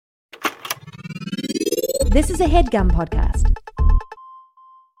This is a HeadGum podcast.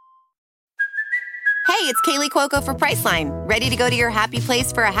 Hey, it's Kaylee Cuoco for Priceline. Ready to go to your happy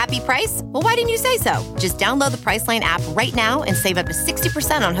place for a happy price? Well, why didn't you say so? Just download the Priceline app right now and save up to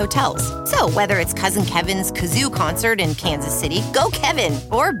 60% on hotels. So whether it's Cousin Kevin's Kazoo Concert in Kansas City, go Kevin,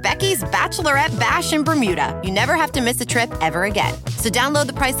 or Becky's Bachelorette Bash in Bermuda, you never have to miss a trip ever again. So download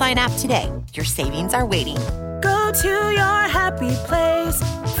the Priceline app today. Your savings are waiting. Go to your happy place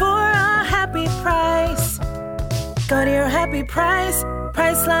for a happy price. Go to your happy price,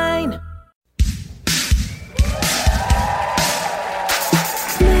 Priceline.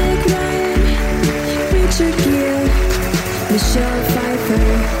 Richard Gere, Michelle Pfeiffer,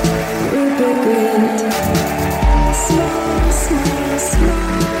 Rupert Grint. Small, small,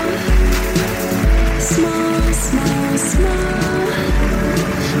 small. Small, small, small.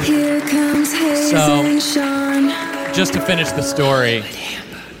 Here comes Hayes and Sean. Just to finish the story.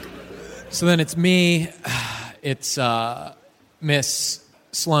 So then it's me. It's Miss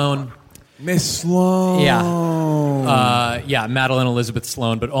Sloane. Miss Sloane. Yeah, Madeline Elizabeth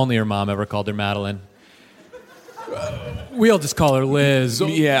Sloane, but only her mom ever called her Madeline. We all just call her Liz.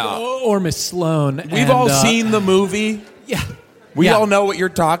 Yeah. Or Miss Sloane. We've all seen the movie. Yeah. We all know what you're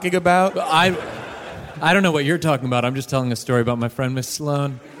talking about. I don't know what you're talking about. I'm just telling a story about my friend Miss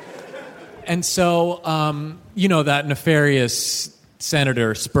Sloane. And so, you know, that nefarious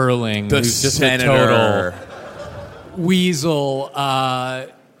Senator Sperling, who's just a total weasel,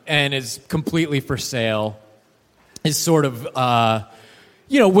 and is completely for sale, is sort of,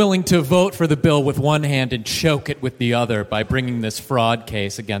 willing to vote for the bill with one hand and choke it with the other by bringing this fraud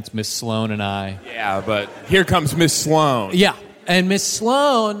case against Miss Sloane and I. Yeah, but here comes Miss Sloane. Yeah, and Miss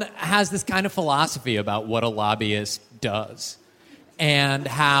Sloane has this kind of philosophy about what a lobbyist does, and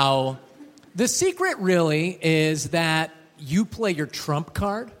how the secret really is that you play your trump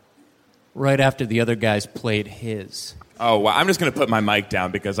card right after the other guy's played his. Oh, well, I'm just going to put my mic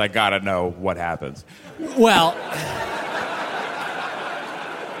down because I got to know what happens. Well,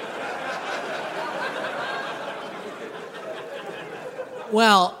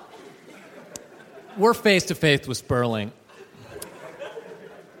 we're face-to-face with Sperling.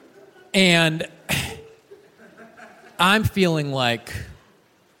 And I'm feeling like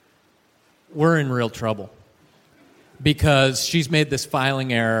we're in real trouble because she's made this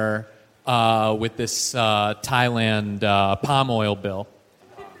filing error with this Thailand palm oil bill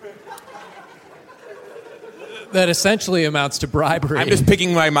that essentially amounts to bribery. I'm just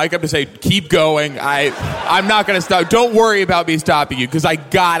picking my mic up to say, keep going. I'm not going to stop. Don't worry about me stopping you because I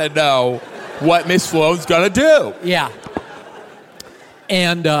got to know what Miss Sloane's going to do. Yeah.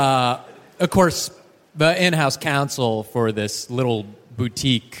 And, of course, the in-house counsel for this little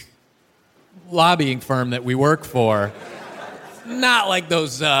boutique lobbying firm that we work for, not like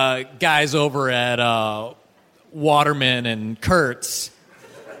those guys over at Waterman and Kurtz,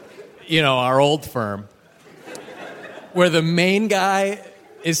 our old firm, where the main guy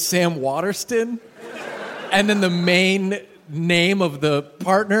is Sam Waterston, and then the main name of the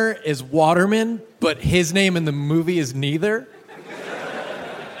partner is Waterman, but his name in the movie is neither.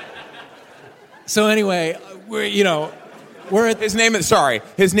 So anyway, we're at his name of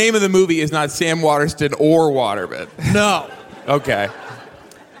the movie is not Sam Waterston or Waterman. No. Okay.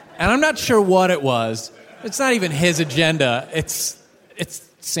 And I'm not sure what it was. It's not even his agenda. It's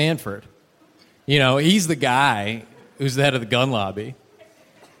Sanford. He's the guy who's the head of the gun lobby.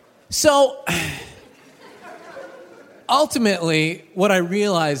 So ultimately, what I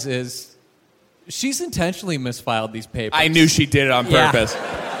realize is she's intentionally misfiled these papers. I knew she did it on purpose.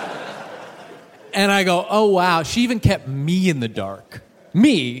 Yeah. And I go, oh, wow. She even kept me in the dark.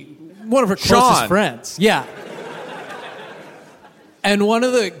 Me, one of her closest friends. Yeah. And one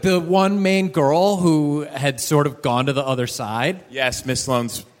of the one main girl who had sort of gone to the other side. Yes, Miss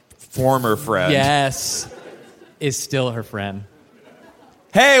Sloane's former friend. Yes, is still her friend.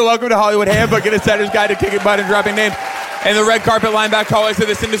 Hey, welcome to Hollywood Handbook, an insider's guide to kicking butt and dropping names. And the red carpet line back hallways of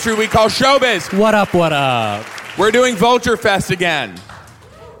this industry we call showbiz. What up, what up? We're doing Vulture Fest again.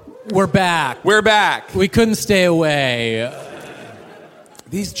 We're back. We're back. We couldn't stay away.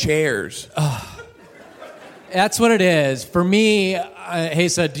 These chairs. That's what it is. For me,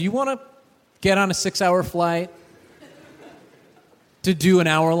 Hesa, do you want to get on a 6-hour flight to do an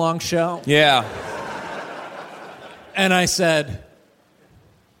hour-long show? Yeah. And I said,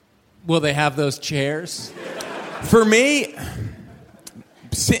 will they have those chairs? For me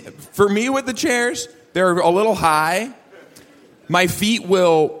with the chairs, they're a little high. My feet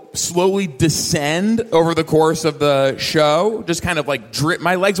will slowly descend over the course of the show, just kind of like drip.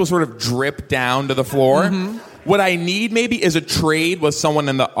 My legs will sort of drip down to the floor. Mm-hmm. What I need maybe is a trade with someone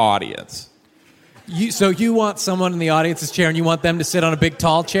in the audience. So you want someone in the audience's chair and you want them to sit on a big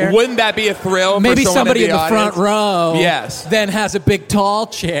tall chair? Wouldn't that be a thrill? Maybe for someone somebody in the audience? front row Yes. then has a big tall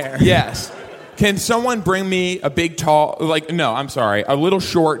chair. Yes. Can someone bring me a big tall, a little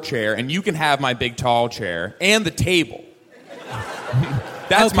short chair, and you can have my big tall chair and the table.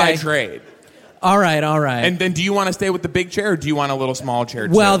 That's my trade. All right. And then do you want to stay with the big chair, or do you want a little small chair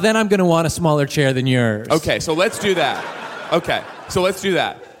too? Well, then I'm going to want a smaller chair than yours. Okay, so let's do that.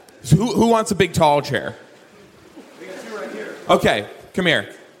 So who wants a big tall chair? We got two right here. Okay, come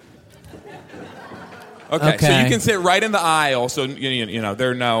here. Okay, so you can sit right in the aisle, so there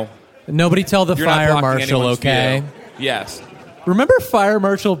are no... Nobody tell the fire marshal, okay? View. Yes. Remember Fire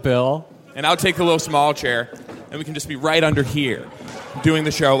Marshal Bill? And I'll take the little small chair, and we can just be right under here, doing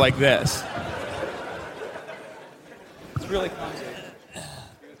the show like this. It's really comfy.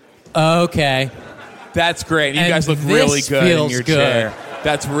 Okay. That's great. You And guys look this really good in feels your good. chair.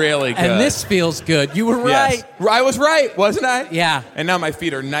 That's really good. And this feels good. You were right. Yes. I was right, wasn't I? Yeah. And now my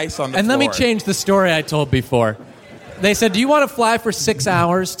feet are nice on the floor. And let me change the story I told before. They said, do you want to fly for 6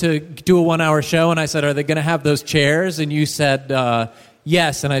 hours to do a 1 hour show? And I said, are they going to have those chairs? And you said,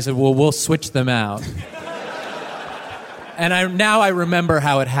 yes. And I said, well, we'll switch them out. And now I remember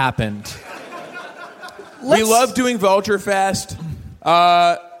how it happened. We love doing Vulture Fest.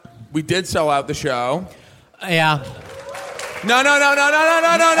 We did sell out the show. Yeah. No.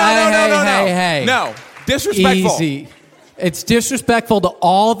 Hey. No. Disrespectful. Easy. It's disrespectful to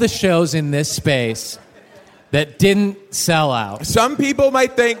all the shows in this space that didn't sell out. Some people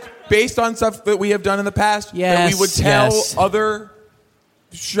might think, based on stuff that we have done in the past, that we would tell other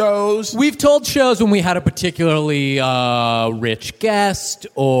shows. We've told shows when we had a particularly rich guest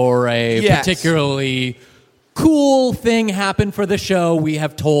or a particularly cool thing happen for the show. We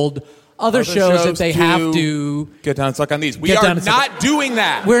have told other shows that they have to get down and suck on these. We are not doing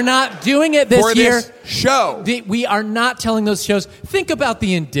that. We're not doing it this year. For this show. We are not telling those shows. Think about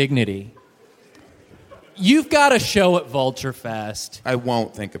the indignity. You've got a show at Vulture Fest. I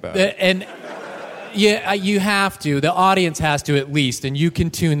won't think about it. And you have to. The audience has to at least, and you can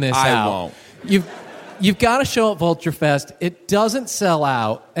tune this out. I won't. You've got a show at Vulture Fest. It doesn't sell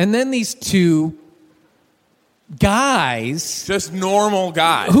out. And then these two guys, just normal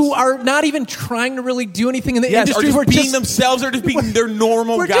guys, who are not even trying to really do anything in the industry, are just being themselves, or just being their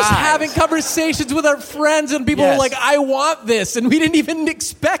normal we're guys. We're just having conversations with our friends, and people are like, I want this, and we didn't even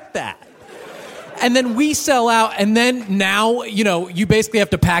expect that. And then we sell out, and then now, you basically have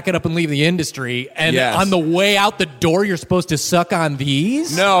to pack it up and leave the industry, and on the way out the door, you're supposed to suck on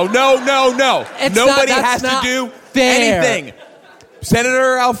these? No. Nobody has to do anything.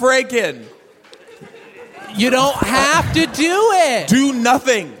 Senator Al-Franken. You don't have to do it. Do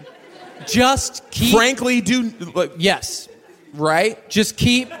nothing. Just keep... Frankly, yes. Right? Just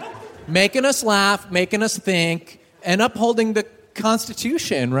keep making us laugh, making us think, and upholding the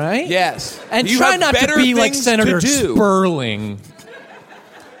Constitution, right? Yes. And try not to be like Senator Sperling.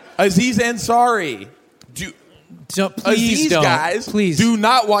 Aziz Ansari. Please don't. Guys do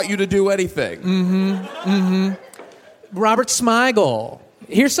not want you to do anything. Robert Smigel.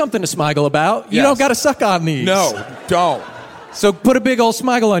 Here's something to Smigel about. You don't got to suck on these. No, don't. So put a big old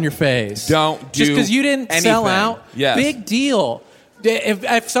Smigel on your face. Don't do Just because you didn't sell out. Yes. Big deal.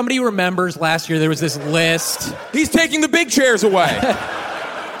 If somebody remembers last year, there was this list. He's taking the big chairs away.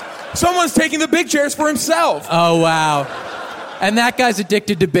 Someone's taking the big chairs for himself. Oh, wow. And that guy's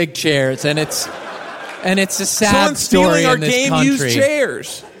addicted to big chairs, and it's a sad story in this country. Someone's stealing our game-used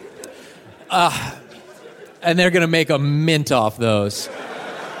chairs. And they're going to make a mint off those.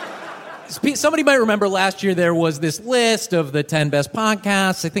 Somebody might remember last year there was this list of the 10 best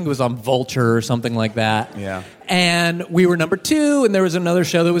podcasts. I think it was on Vulture or something like that. Yeah. And we were number 2, and there was another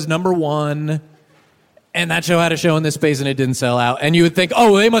show that was number 1. And that show had a show in this space, and it didn't sell out. And you would think,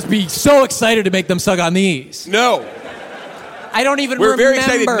 oh, they must be so excited to make them suck on these. No. I don't even remember. We're very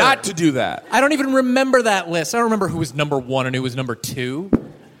excited not to do that. I don't even remember that list. I don't remember who was number 1 and who was number 2.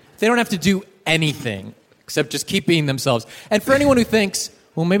 They don't have to do anything except just keep being themselves. And for anyone who thinks,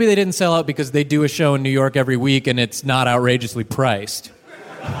 well, maybe they didn't sell out because they do a show in New York every week and it's not outrageously priced.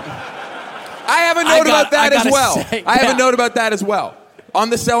 I have a note about that as well. I have a note about that as well. On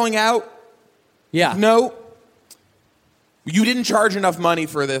the selling out, no, you didn't charge enough money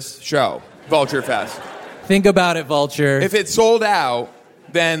for this show, Vulture Fest. Think about it, Vulture. If it sold out,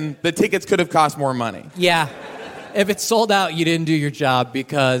 then the tickets could have cost more money. Yeah. If it's sold out, you didn't do your job,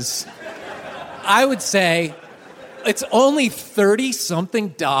 because I would say it's only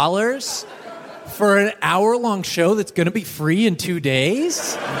 $30-something for an hour-long show that's going to be free in 2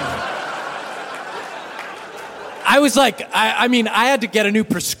 days. I was like, I mean, I had to get a new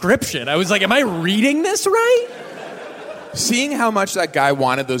prescription. I was like, am I reading this right? Seeing how much that guy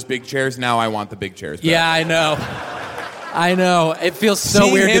wanted those big chairs, now I want the big chairs back. Yeah, I know. I know. It feels so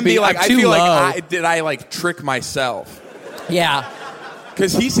Seeing weird him to be like, I'm I too feel low. like, did I like trick myself? Yeah.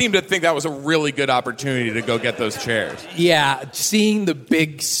 Because he seemed to think that was a really good opportunity to go get those chairs. Yeah, seeing the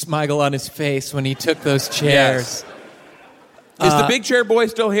big smile on his face when he took those chairs. Yes. Is the big chair boy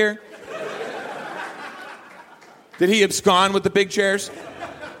still here? Did he abscond with the big chairs?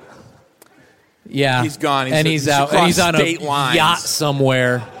 Yeah. He's gone. He's out. And he's on a yacht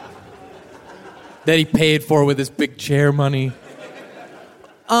somewhere that he paid for with his big chair money.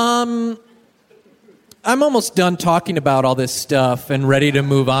 I'm almost done talking about all this stuff and ready to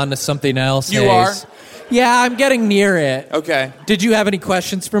move on to something else. You are? Yeah, I'm getting near it. Okay. Did you have any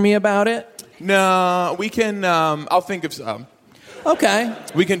questions for me about it? No, we can, I'll think of some. Okay.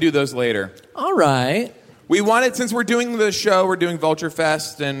 We can do those later. All right. We wanted, since we're doing the show, we're doing Vulture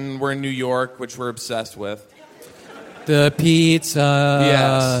Fest, and we're in New York, which we're obsessed with. The pizza.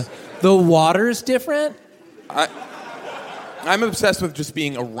 Yes. The water's different? I'm obsessed with just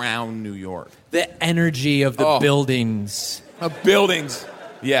being around New York. The energy of the buildings. Buildings,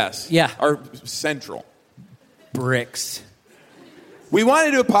 yes. Yeah. Are central. Bricks. We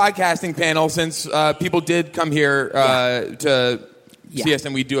wanted to do a podcasting panel since people did come here to see us,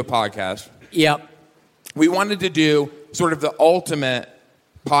 and we do a podcast. Yep. We wanted to do sort of the ultimate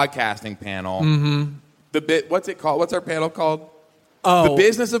podcasting panel. Mm-hmm. What's it called? What's our panel called? Oh. The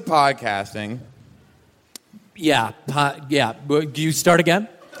Business of Podcasting. Yeah. Do you start again?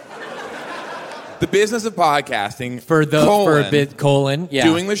 The Business of Podcasting. Colon. Yeah.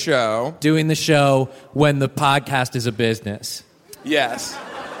 Doing the show. Doing the show when the podcast is a business. Yes.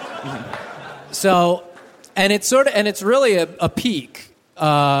 So, and it's really a peek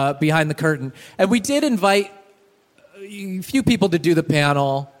behind the curtain. And we did invite a few people to do the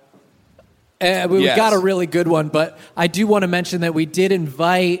panel. We got a really good one, but I do want to mention that we did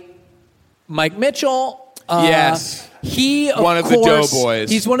invite Mike Mitchell. Yes. He, one of the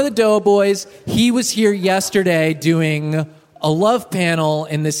Doughboys. He's one of the Doughboys. He was here yesterday doing a love panel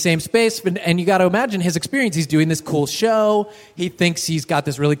in this same space. And you got to imagine his experience. He's doing this cool show. He thinks he's got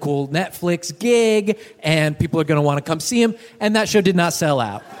this really cool Netflix gig, and people are going to want to come see him. And that show did not sell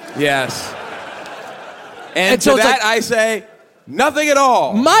out. Yes. And to that I say, nothing at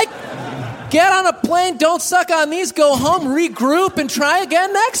all. Mike, get on a plane, don't suck on these, go home, regroup, and try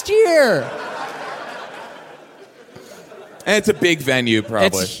again next year. And it's a big venue,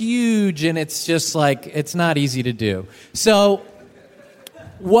 probably. It's huge, and it's just like, it's not easy to do. So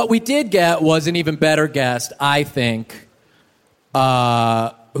what we did get was an even better guest, I think,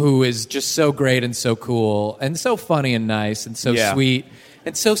 who is just so great and so cool and so funny and nice and so sweet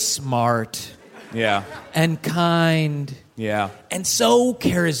and so smart. Yeah. And kind. Yeah. And so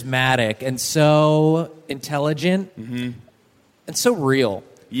charismatic and so intelligent. Mm-hmm. And so real.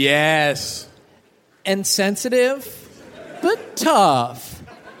 Yes. And sensitive. But tough.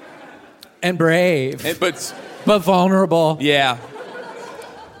 And brave. But vulnerable. Yeah.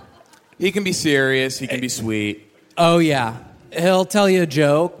 He can be serious. He can be sweet. Oh, yeah. He'll tell you a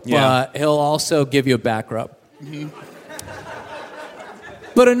joke, but he'll also give you a back rub. Mm-hmm.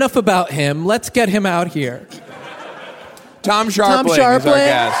 But enough about him. Let's get him out here. Tom Scharpling is our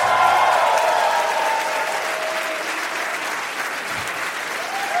guest.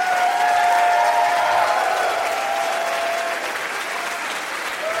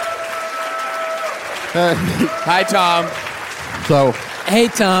 Hi, Tom. Hey,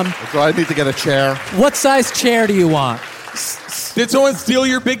 Tom. Do I need to get a chair? What size chair do you want? Did someone steal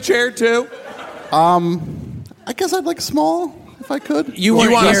your big chair, too? I guess I'd like small, if I could. You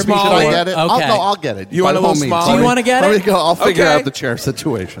want a small Should one? I get it? Okay. I'll get it. You want a little small? Do you want to get Let it? me go. I'll figure Okay. out the chair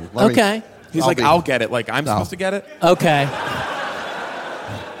situation. He's I'll get it. Like, I'm supposed to get it? Okay.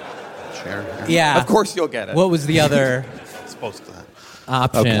 Chair. Yeah. Of course you'll get it. What was the other Supposed to.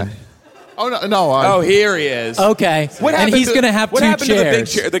 option? Okay. Oh, no. Here he is. Okay. What and he's going to have two chairs. What happened to the big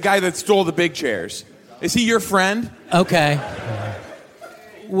chair? The guy that stole the big chairs. Is he your friend? Okay.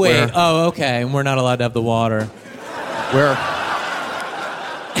 Wait. Where? Oh, okay. And we're not allowed to have the water.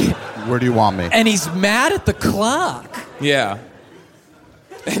 Where do you want me? And he's mad at the clock. Yeah.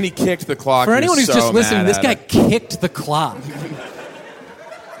 And he kicked the clock. For anyone who's so just listening, mad this at guy it. kicked the clock.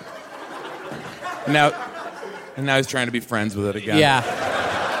 And now he's trying to be friends with it again. Yeah.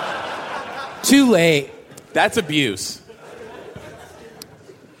 Too late. That's abuse.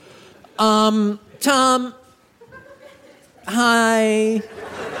 Tom. Hi.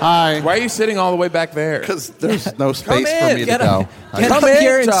 Hi. Why are you sitting all the way back there? Because there's no space Come for in. me to Get go. up Come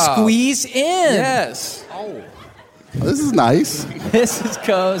here in, and Tom. squeeze in. Yes. This is nice. This is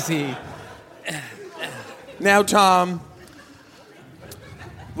cozy. Now, Tom,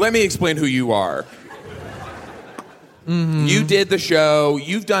 let me explain who you are. Mm-hmm. You did the show.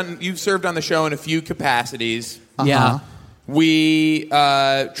 You've served on the show in a few capacities. Uh-huh. Yeah. We've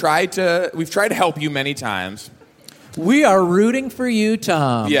tried to help you many times. We are rooting for you,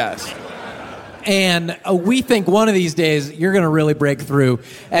 Tom. Yes. And we think one of these days you're going to really break through.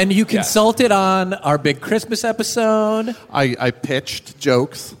 And you consulted on our big Christmas episode. I pitched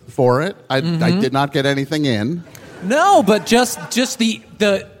jokes for it. I did not get anything in. No, but just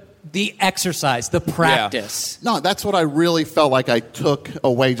the exercise, the practice. No, that's what I really felt like I took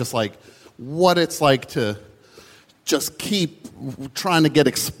away, just like what it's like to just keep trying to get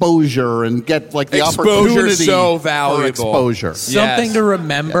exposure and get like the opportunity so valuable. for exposure. Something to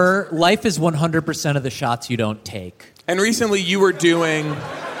remember. Yes. Life is 100% of the shots you don't take. And recently you were doing...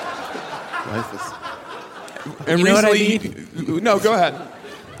 Life is... And you know recently, what I mean? No, go ahead.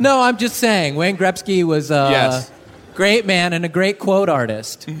 No, I'm just saying. Wayne Gretzky was a great man and a great quote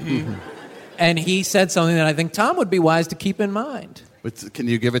artist. Mm-hmm. And he said something that I think Tom would be wise to keep in mind. But can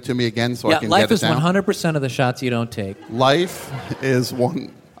you give it to me again so I can life get it down? Life is 100% of the shots you don't take. Life is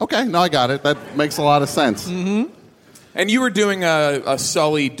one... Okay, no, I got it. That makes a lot of sense. Mm-hmm. And you were doing a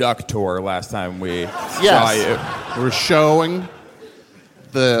Sully Duck tour last time we saw you. We were showing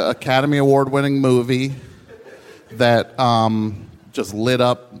the Academy Award-winning movie that just lit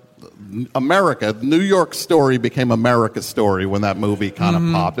up America. New York Story became America's Story when that movie kind of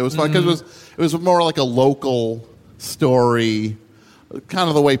popped. It was fun because it was more like a local story, kind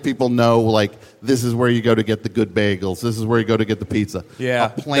of the way people know, like, this is where you go to get the good bagels. This is where you go to get the pizza. Yeah, a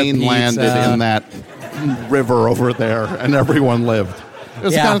plane landed in that river over there, and everyone lived. It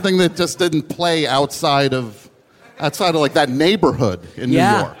was the kind of thing that just didn't play outside of like that neighborhood in New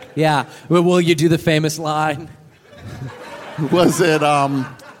York. Yeah. Will you do the famous line? Was it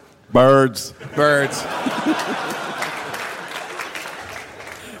birds? Birds.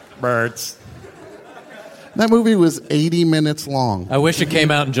 Birds. That movie was 80 minutes long. I wish it came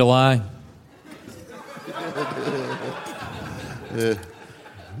out in July.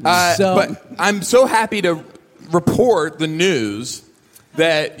 But I'm so happy to report the news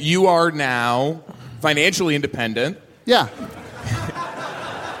that you are now financially independent. Yeah.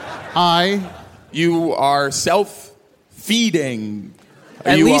 You are self-feeding.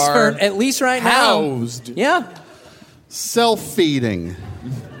 At least right housed. now. Yeah. Self-feeding.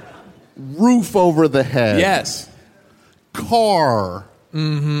 Roof over the head. Yes. Car.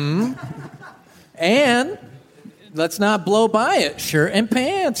 Mm-hmm. And let's not blow by it. Shirt and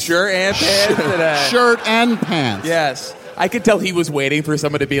pants. Shirt and pants today. Shirt and pants. Yes. I could tell he was waiting for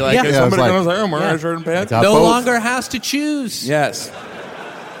someone to be like, is Yeah, somebody like, going to say, I'm wearing a shirt and pants? No longer has to choose. Yes.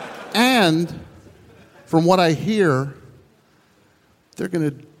 And from what I hear, they're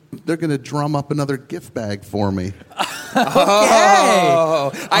gonna drum up another gift bag for me.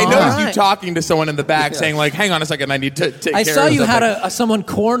 Oh, I noticed you talking to someone in the back saying, like, hang on a second, I need to take care of I saw you something. had someone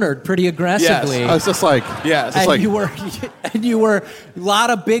cornered pretty aggressively. I was just like, yes. And you were a lot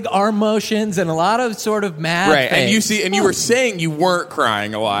of big arm motions and a lot of sort of mad right, face. and you were saying you weren't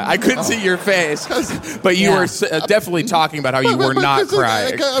crying a lot. I couldn't see your face, but you were definitely talking about how you were not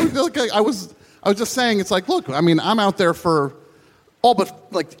crying. I was just saying, it's like, look, I mean, I'm out there for all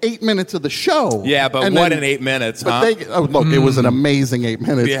but like 8 minutes of the show. Yeah, but and what then, in 8 minutes, but huh? It was an amazing 8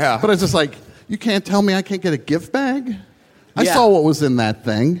 minutes. Yeah. But it's just like, you can't tell me I can't get a gift bag? I saw what was in that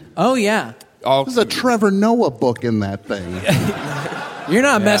thing. Oh, yeah. There's a Trevor Noah book in that thing. You're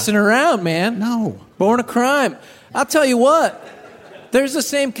not messing around, man. No. Born a crime. I'll tell you what. There's the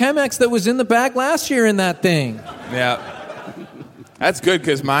same Chemex that was in the bag last year in that thing. Yeah. That's good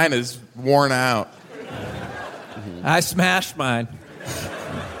because mine is worn out. I smashed mine.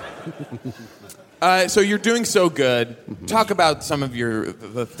 So you're doing so good. Talk about some of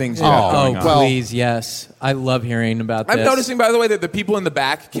the things you have going on. Please, yes. I love hearing about this. I'm noticing, by the way, that the people in the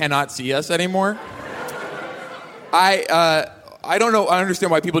back cannot see us anymore. I don't know. I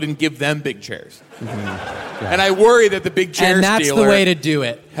understand why people didn't give them big chairs. Mm-hmm. Yeah. And I worry that the big chair and that's stealer the way to do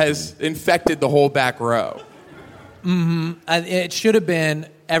it. Has infected the whole back row. Mm-hmm. It should have been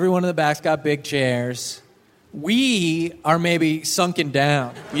everyone in the back's got big chairs. We are maybe sunken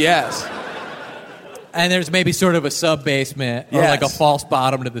down. Yes. And there's maybe sort of a sub-basement or like a false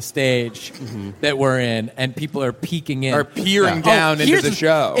bottom to the stage that we're in, and people are peeking in. Or peering down into the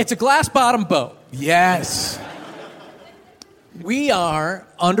show. It's a glass bottom boat. Yes. We are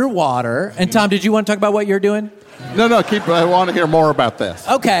underwater. And Tom, did you want to talk about what you're doing? No, I want to hear more about this.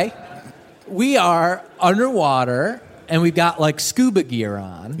 Okay. We are underwater, and we've got like scuba gear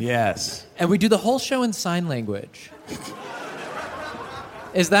on. Yes. And we do the whole show in sign language.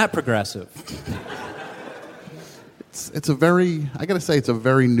 Is that progressive? It's a very, I got to say, it's a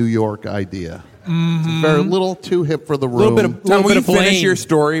very New York idea. It's a very little too hip for the room. Tom, will you finish your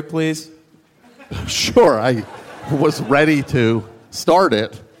story, please? Sure, I was ready to start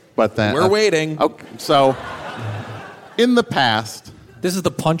it, but then... We're waiting. Okay, so, in the past... This is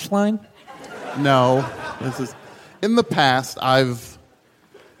the punchline? No, this is... In the past, I've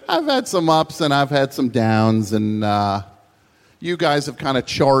had some ups and I've had some downs, and you guys have kind of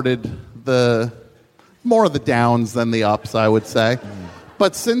charted more of the downs than the ups, I would say.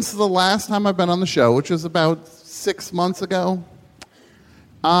 But since the last time I've been on the show, which was about 6 months ago,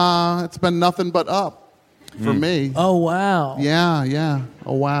 it's been nothing but up for me. Oh, wow. Yeah.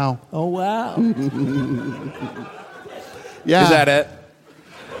 Oh, wow. Oh, wow. Yeah. Is that it?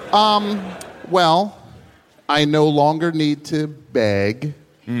 Well, I no longer need to beg.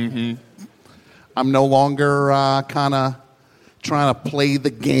 Mm-hmm. I'm no longer kind of trying to play the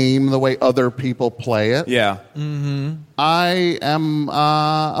game the way other people play it. Yeah. Mm-hmm. I am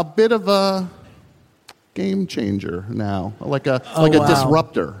a bit of a game changer now, like a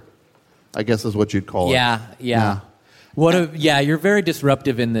disruptor, I guess is what you'd call it. Yeah. You're very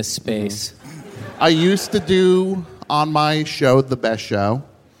disruptive in this space. I used to do on my show The Best Show.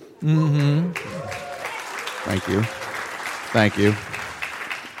 Mm-hmm. Thank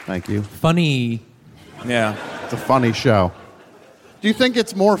you. Funny. Yeah. It's a funny show. Do you think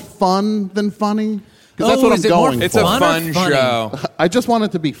it's more fun than funny? Because that's what I'm going for. It's a fun show. I just want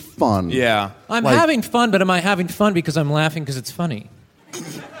it to be fun. Yeah. I'm having fun, but am I having fun because I'm laughing because it's funny?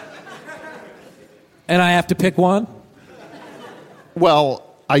 And I have to pick one?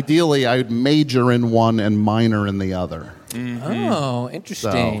 Well, ideally, I would major in one and minor in the other. Mm-hmm. Oh,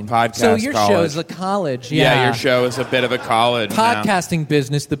 interesting. So your college. show is a college. Yeah, your show is a bit of a college. Podcasting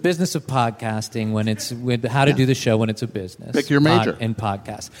business, the business of podcasting, with how to do the show when it's a business. Pick your major. In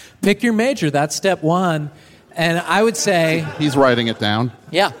podcast. Pick your major. That's step one. And I would say... He's writing it down.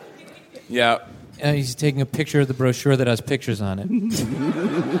 Yeah. Yeah. He's taking a picture of the brochure that has pictures on it.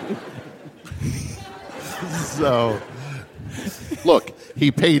 So, look,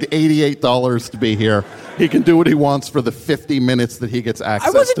 he paid $88 to be here. He can do what he wants for the 50 minutes that he gets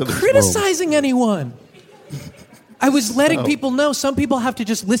access to this room. I wasn't criticizing anyone. I was letting people know some people have to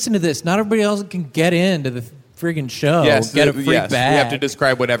just listen to this. Not everybody else can get into the friggin' show. Yes, get a free bag. We have to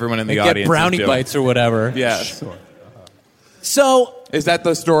describe what everyone in the audience get brownie is doing. bites or whatever. Yes. So... Is that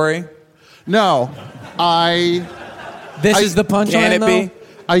the story? No. This is the punchline, Can it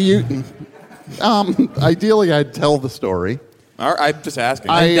be? Ideally, I'd tell the story. All right, I'm just asking.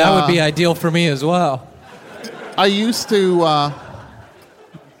 That would be ideal for me as well. I used to...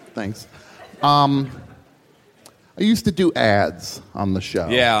 thanks. I used to do ads on the show.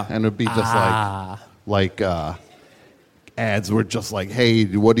 Yeah. And it would be just like ads were just like, hey,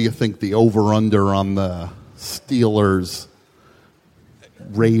 what do you think the over-under on the Steelers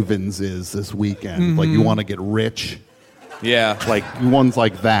Ravens is this weekend? Mm-hmm. Like, you want to get rich? Yeah. Like, ones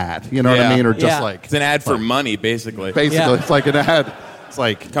like that. You know what I mean? Or just like... It's an ad for money, basically. Basically, it's like an ad. It's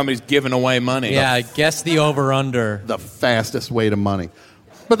like... Company's giving away money. Yeah, guess the over-under. The fastest way to money.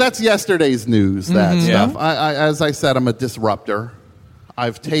 But that's yesterday's news, that stuff. I, as I said, I'm a disruptor.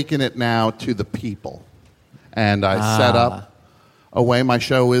 I've taken it now to the people. And I set up a way my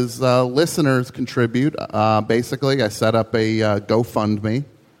show is listeners contribute. Basically, I set up a GoFundMe.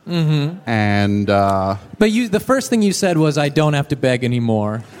 Mm-hmm. And but the first thing you said was, I don't have to beg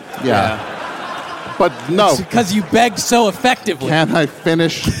anymore. Yeah. But no, because you begged so effectively. Can I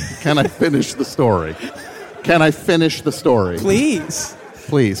finish the story? Can I finish the story?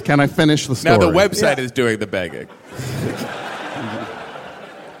 Please, can I finish the story? Now the website is doing the begging.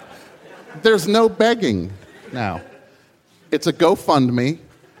 There's no begging now. It's a GoFundMe,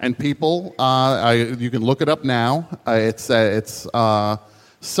 and people, you can look it up now. It's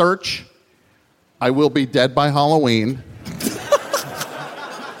search, I will be dead by Halloween.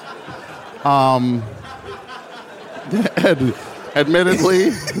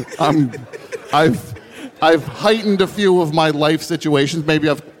 Admittedly, I've heightened a few of my life situations. Maybe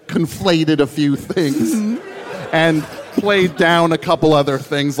I've conflated a few things and played down a couple other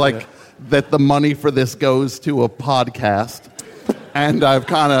things, like that the money for this goes to a podcast. And I've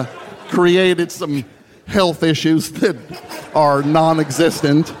kind of created some health issues that are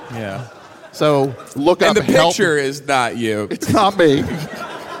non-existent. Yeah. So look up. And the picture is not you. It's not me.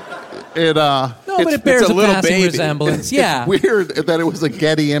 But it bears a little passing baby. resemblance. Yeah. It's weird that it was a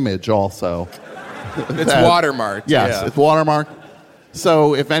Getty image also. It's watermarked. Yes, yeah. it's watermarked.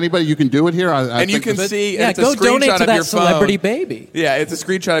 So if anybody, you can do it here. I And you think can see, Yeah, it's a go screenshot donate to of that your celebrity phone. baby. Yeah, it's a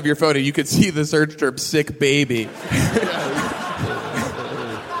screenshot of your photo. You could see the search term "sick baby."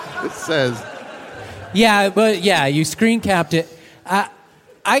 It says, Yeah, but yeah, you screen capped it.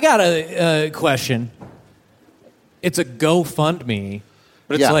 I got a question. It's a GoFundMe,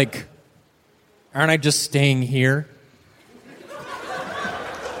 but it's Yeah. like, aren't I just staying here?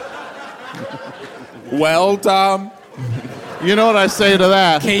 Well, Tom, you know what I say to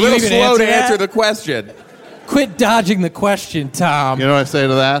that? Can a you little even slow to that? answer the question. Quit dodging the question, Tom. You know what I say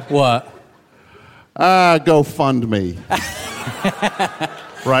to that? What? Go fund me.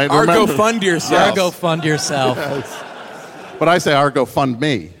 Right? Or Remember- go fund yourself. Or go fund yourself. But I say, go fund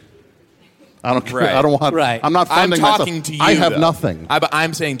me. I don't care. Right. I don't want. Right. I'm not I'm funding talking myself. to you. I have though. nothing.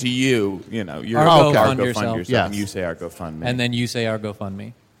 I'm saying to you, you're Or go our fund go yourself. fund yourself, Yes. and you say our go fund me. And then you say our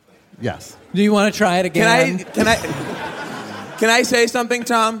GoFundMe. Yes. Do you want to try it again? Can I say something,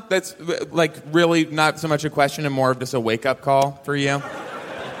 Tom? That's like really not so much a question and more of just a wake up call for you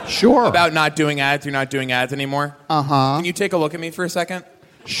Sure. about not doing ads. You're not doing ads anymore. Can you take a look at me for a second?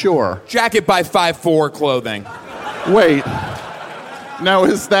 Sure. Jacket by 5'4" clothing. Wait. Now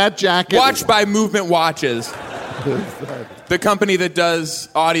is that jacket? Watch by Movement Watches. The company that does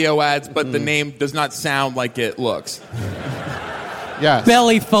audio ads, but the name does not sound like it looks. Yes.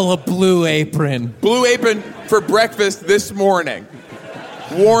 Belly full of Blue Apron. Blue Apron for breakfast this morning.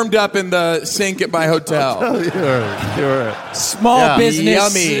 Warmed up in the sink at my hotel. You're Small Yeah.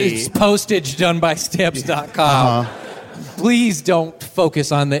 business Yummy. postage done by stamps.com. Please don't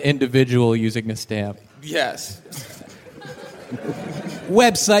focus on the individual using a stamp. Yes.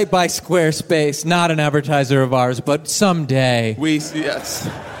 Website by Squarespace, not an advertiser of ours, but someday Yes.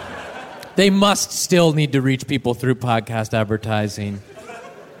 they must still need to reach people through podcast advertising.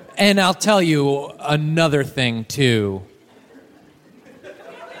 And I'll tell you another thing, too.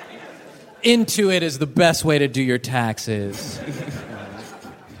 Intuit is the best way to do your taxes.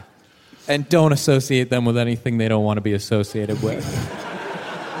 And don't associate them with anything they don't want to be associated with.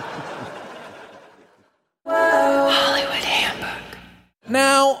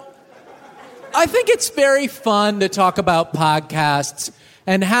 Now, I think it's very fun to talk about podcasts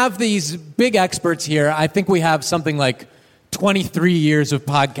and have these big experts here. I think we have something like 23 years of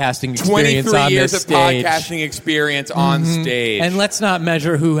podcasting experience 23 on years this of stage. podcasting experience on stage. And let's not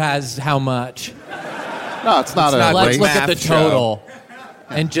measure who has how much. No, it's not not a Let's race. look at the math show. total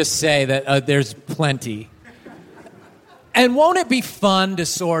and just say that there's plenty. And won't it be fun to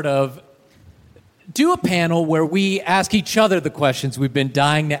sort of do a panel where we ask each other the questions we've been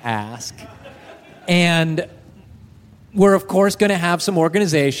dying to ask? And we're, of course, going to have some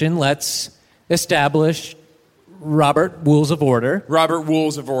organization. Let's establish Robert Rules of Order. Robert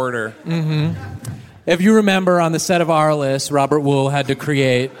Rules of Order. If you remember, on the set of our list, Robert Wool had to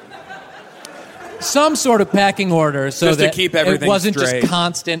create some sort of pecking order so Just to that keep everything it wasn't straight. just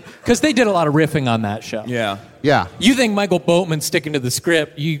constant. Because they did a lot of riffing on that show. Yeah. Yeah. You think Michael Boatman's sticking to the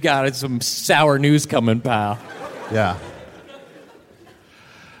script, you got some sour news coming, pal. Yeah.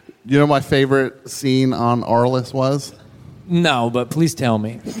 You know my favorite scene on our list was? No, but please tell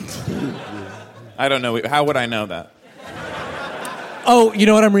me. I don't know. How would I know that? Oh, you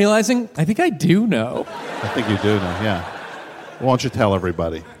know what I'm realizing? I think I do know. I think you do know, yeah. Why don't you tell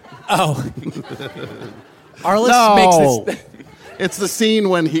everybody? Oh. Arliss No! makes this... It's the scene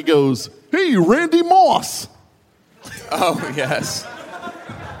when he goes, "Hey, Randy Moss!" Oh, yes.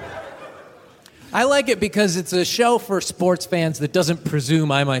 I like it because it's a show for sports fans that doesn't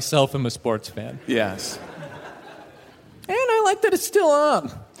presume I myself am a sports fan. Yes. And I like that it's still on.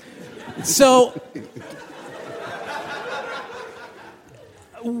 So,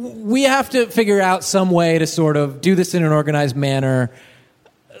 we have to figure out some way to sort of do this in an organized manner.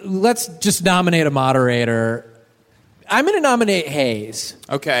 Let's just nominate a moderator. I'm going to nominate Hayes.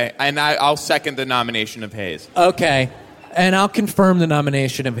 Okay, and I'll second the nomination of Hayes. Okay. And I'll confirm the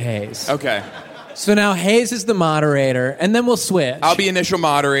nomination of Hayes. Okay. So now Hayes is the moderator, and then we'll switch. I'll be initial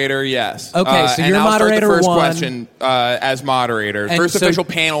moderator, yes. Okay, so and you're I'll moderator start the first one. question as moderator. And First so- official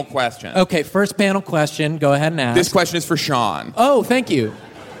panel question. Okay, first panel question. Go ahead and ask. This question is for Sean. Oh, thank you.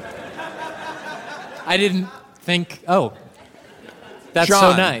 I didn't think... Oh. That's so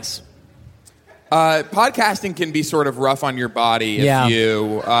Sean. nice. Podcasting can be sort of rough on your body Yeah.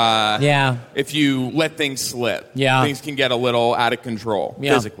 if you let things slip. Yeah. Things can get a little out of control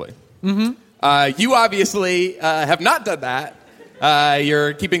physically. Mm-hmm. You obviously have not done that.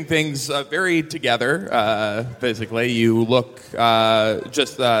 You're keeping things very together physically. You look you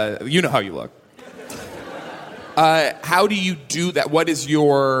know how you look. How do you do that? What is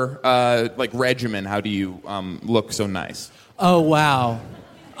your regimen? How do you look so nice? Oh, wow.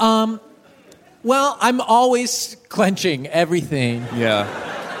 Well, I'm always clenching everything. Yeah.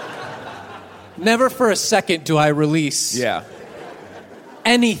 Never for a second do I release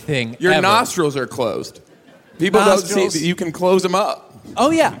anything. Your ever. Nostrils are closed. People don't see that you can close them up.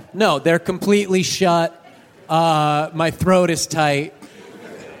 Oh, yeah. No, they're completely shut. My throat is tight.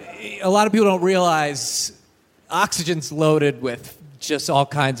 A lot of people don't realize oxygen's loaded with just all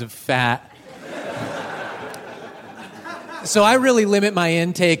kinds of fat. So I really limit my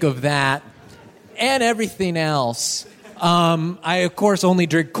intake of that and everything else. I, of course, only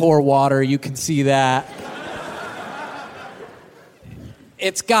drink core water. You can see that.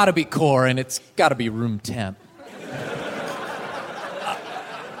 It's got to be core, and it's got to be room temp.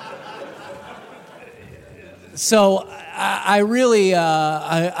 So I really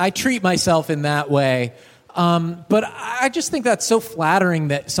I treat myself in that way. But I just think that's so flattering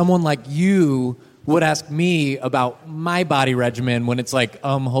that someone like you would ask me about my body regimen when it's like,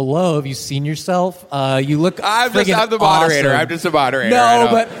 hello, have you seen yourself? You look I'm the moderator. Awesome. I'm just a moderator.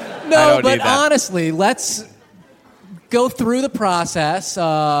 But honestly, let's go through the process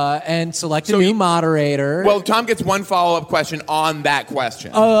and select a new moderator. Well, Tom gets one follow-up question on that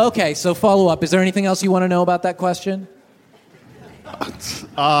question. Oh, okay. So follow-up. Is there anything else you want to know about that question?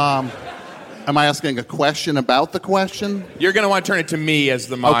 Am I asking a question about the question? You're going to want to turn it to me as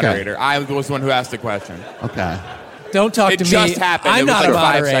the moderator. Okay. I was the one who asked the question. Okay. Don't talk to me. It just happened. I'm not a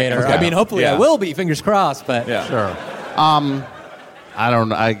moderator. Okay. I mean, hopefully I will be. Fingers crossed. But Sure. I don't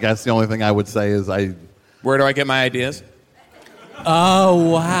know. I guess the only thing I would say is Where do I get my ideas?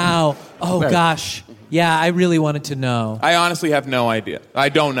 Oh, wow. Oh, gosh. Yeah, I really wanted to know. I honestly have no idea. I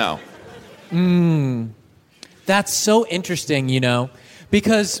don't know. That's so interesting,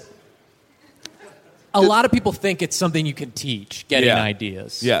 because a lot of people think it's something you can teach, getting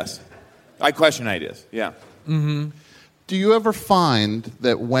ideas. Yes. I question ideas. Yeah. Mm-hmm. Do you ever find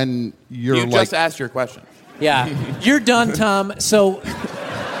that when You just asked your question. Yeah. You're done, Tom. So...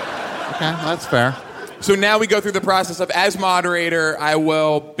 Okay, that's fair. So now we go through the process of, as moderator, I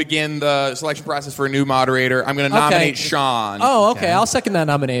will begin the selection process for a new moderator. I'm going to nominate Sean. Oh, okay. I'll second that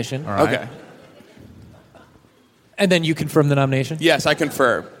nomination. All right. Okay. And then you confirm the nomination? Yes, I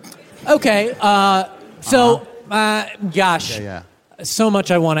confirm. Okay. Gosh. Yeah. So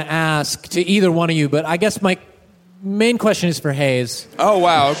much I want to ask to either one of you, but I guess my main question is for Hayes. Oh,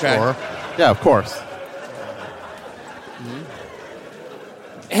 wow. Okay. Sure. Yeah, of course.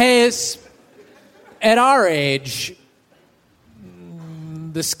 Hayes, at our age,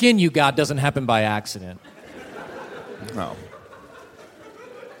 the skin you got doesn't happen by accident. No.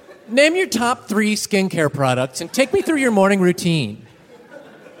 Name your top 3 skincare products and take me through your morning routine.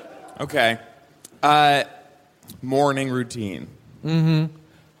 Okay. Morning routine. Mm-hmm.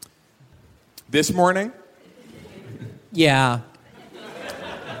 This morning? Yeah.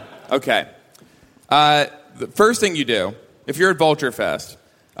 Okay. The first thing you do, if you're at Vulture Fest,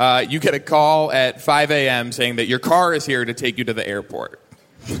 you get a call at 5 a.m. saying that your car is here to take you to the airport,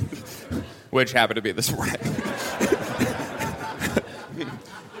 which happened to be this morning.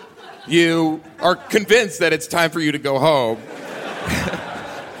 You are convinced that it's time for you to go home.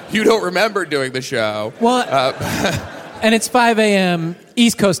 You don't remember doing the show. Well, and it's 5 a.m.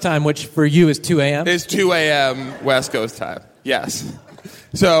 East Coast time, which for you is 2 a.m.? It's 2 a.m. West Coast time, yes.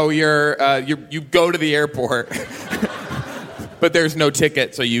 So you go to the airport, but there's no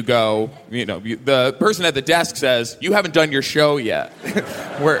ticket, so you go, the person at the desk says, you haven't done your show yet.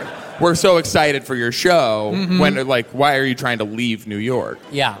 We're so excited for your show. Mm-hmm. When, why are you trying to leave New York?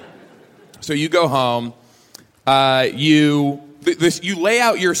 Yeah. So you go home, you lay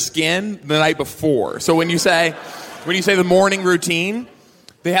out your skin the night before. So when you say the morning routine,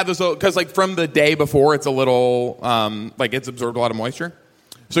 they have this little, because from the day before it's a little it's absorbed a lot of moisture.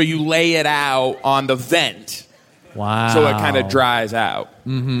 So you lay it out on the vent. Wow. So it kind of dries out.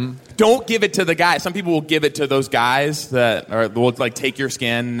 Mm-hmm. Don't give it to the guy. Some people will give it to those guys that will take your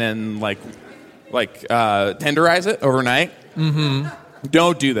skin and tenderize it overnight. Mm-hmm.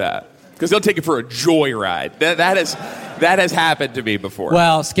 Don't do that. Because they'll take it for a joyride. That has happened to me before.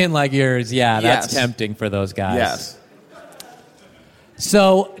 Well, skin like yours, that's tempting for those guys. Yes.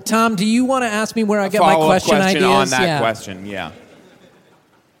 So, Tom, do you want to ask me where I get my question ideas? On that question, yeah.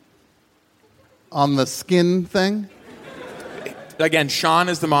 On the skin thing? Again, Sean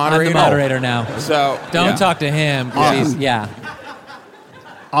is the moderator. I'm the moderator now. So don't talk to him.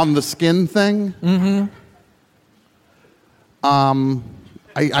 On the skin thing? Mm-hmm. I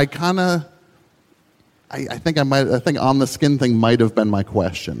think on the skin thing might have been my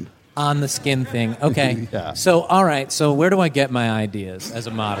question. On the skin thing. Okay. Yeah. So, all right. So where do I get my ideas as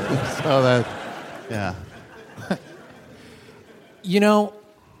a moderator? Oh, yeah.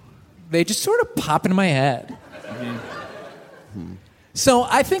 they just sort of pop into my head. So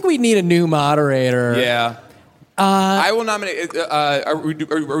I think we need a new moderator. Yeah. I will nominate. Are we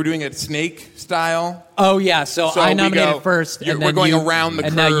doing it snake style? Oh, yeah. So I nominated first. And we're going around the curve.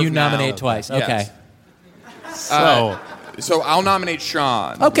 And now you nominate twice. Okay. Yes. So I'll nominate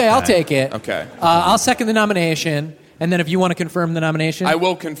Sean. Okay, I'll take it. Okay. I'll second the nomination. And then if you want to confirm the nomination? I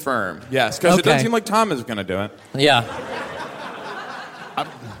will confirm, yes. Because it doesn't seem like Tom is going to do it. Yeah.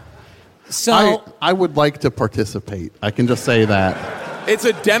 So I would like to participate. I can just say that. It's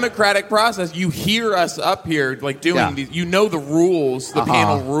a democratic process. You hear us up here doing these. You know the rules, the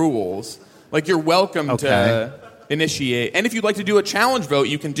panel rules. You're welcome to initiate. And if you'd like to do a challenge vote,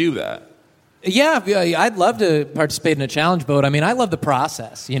 you can do that. Yeah, I'd love to participate in a challenge vote. I mean, I love the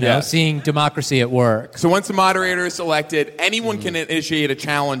process, seeing democracy at work. So once the moderator is selected, anyone can initiate a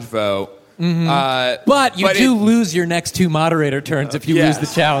challenge vote. Mm-hmm. But you do lose your next two moderator turns if you lose the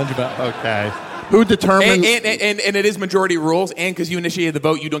challenge vote. Okay. Who determines? And it is majority rules, and because you initiated the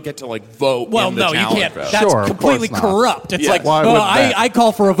vote, you don't get to vote. Well, in the no, you challenge can't. Vote. That's completely corrupt. It's I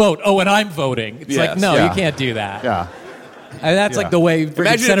call for a vote. Oh, and I'm voting. It's you can't do that. Yeah. That's the way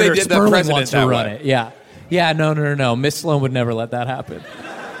Senator Scharpling wants to run it. Yeah. Yeah, no. Miss Sloan would never let that happen.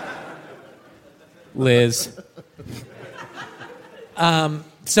 Liz.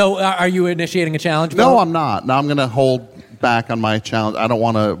 So are you initiating a challenge vote? No, I'm not. No, I'm going to hold back on my challenge. I don't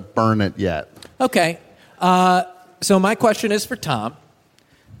want to burn it yet. Okay. So my question is for Tom.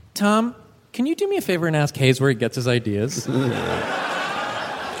 Tom, can you do me a favor and ask Hayes where he gets his ideas?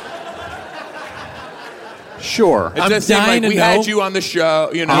 Sure. It just seemed we had you on the show,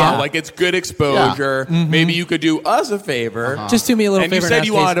 it's good exposure. Yeah. Mm-hmm. Maybe you could do us a favor. Just do me a little and favor. And you said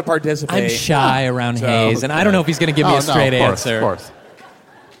you wanted to participate. I'm shy around Hayes, and I don't know if he's going to give me a straight answer. Of course.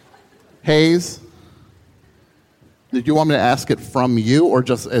 Hayes, did you want me to ask it from you or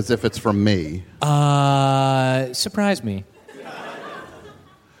just as if it's from me? Surprise me.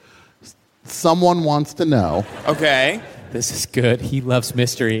 Someone wants to know. Okay. This is good. He loves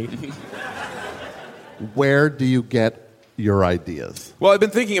mystery. Where do you get your ideas? Well, I've been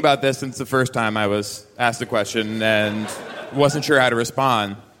thinking about this since the first time I was asked the question and wasn't sure how to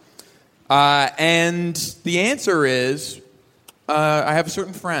respond. And the answer is I have a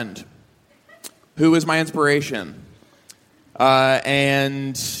certain friend who is my inspiration.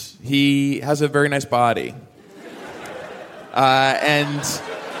 And he has a very nice body. And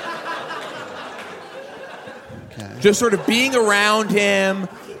just sort of being around him,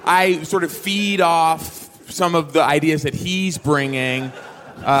 I sort of feed off some of the ideas that he's bringing.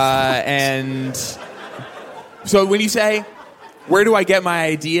 And so when you say, where do I get my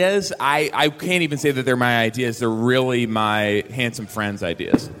ideas? I can't even say that they're my ideas. They're really my handsome friend's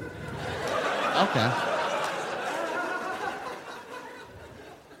ideas. Okay.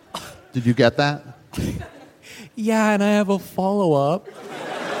 Did you get that? Yeah, and I have a follow-up.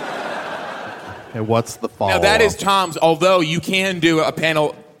 Okay, what's the follow-up? Now, that is Tom's, although you can do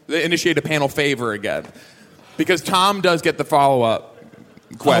initiate a panel favor again. Because Tom does get the follow-up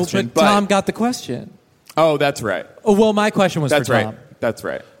question. But Tom got the question. Oh, that's right. Oh, well, my question was for Tom. That's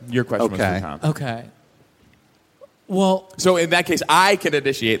right. Your question was for Tom. Okay. Well... So in that case, I can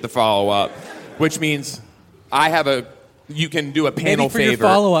initiate the follow-up, which means you can do a panel favor. Maybe for your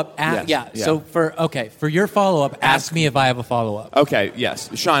follow-up, yeah. So for your follow-up, ask me if I have a follow-up. Okay,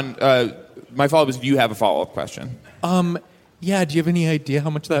 yes. Sean, my follow-up is, do you have a follow-up question? Yeah, do you have any idea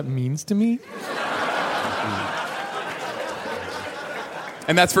how much that means to me?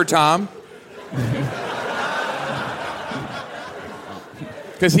 And that's for Tom?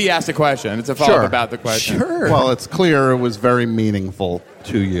 Because he asked a question. It's a follow-up about the question. Sure. Well, it's clear it was very meaningful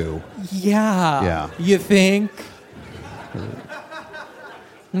to you. Yeah. Yeah. You think?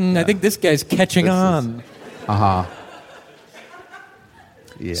 I think this guy's catching on. Yeah.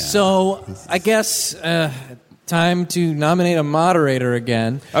 So, I guess time to nominate a moderator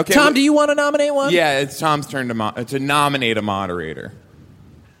again. Okay, Tom, do you want to nominate one? Yeah, it's Tom's turn to nominate a moderator.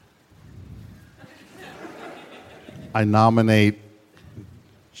 I nominate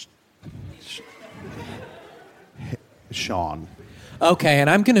Sean. Okay, and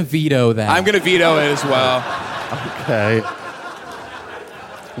I'm going to veto that. I'm going to veto it as well. Okay.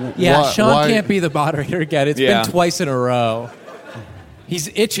 Yeah, Sean can't be the moderator again. It's been twice in a row. He's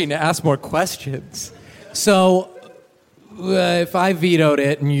itching to ask more questions. So, if I vetoed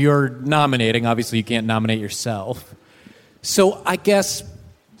it and you're nominating, obviously you can't nominate yourself. So, I guess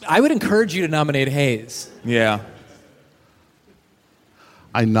I would encourage you to nominate Hayes. Yeah.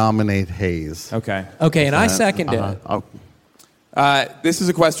 I nominate Hayes. Okay. Okay, and I second it. This is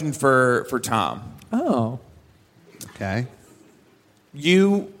a question for Tom. Oh. Okay.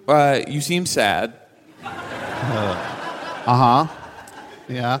 You seem sad.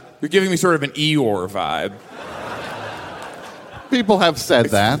 Yeah. You're giving me sort of an Eeyore vibe. People have said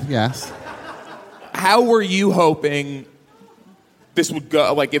that, yes. How were you hoping this would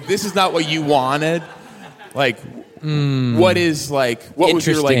go? Like, if this is not what you wanted, like, what was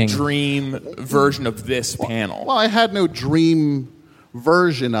your like dream version of this panel? Well, I had no dream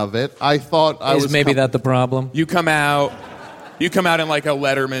version of it. I thought I was maybe that the problem. You come out in like a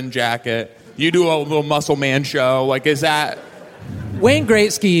Letterman jacket. You do a little Muscle Man show. Like, is that? Wayne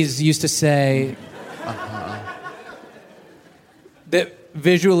Gretzky used to say that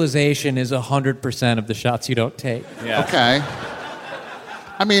visualization is 100% of the shots you don't take. Yeah. Okay.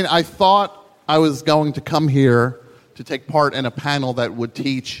 I mean, I thought I was going to come here to take part in a panel that would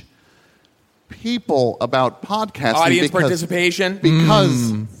teach people about podcasting. Audience participation?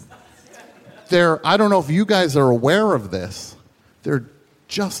 Because I don't know if you guys are aware of this, there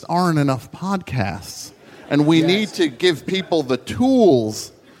just aren't enough podcasts. And we need to give people the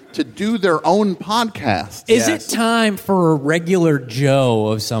tools to do their own podcasts. Is it time for a regular Joe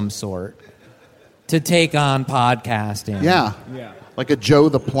of some sort to take on podcasting? Yeah. Like a Joe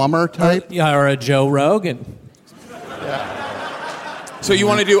the Plumber type? Or a Joe Rogan. So you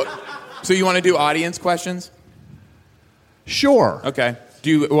want to do audience questions? Sure. Okay.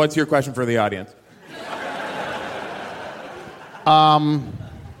 What's your question for the audience?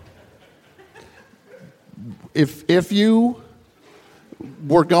 If you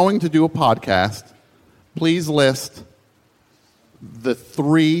were going to do a podcast, please list the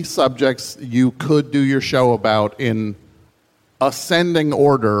 3 subjects you could do your show about in ascending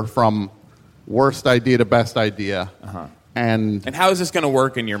order from worst idea to best idea. And how is this going to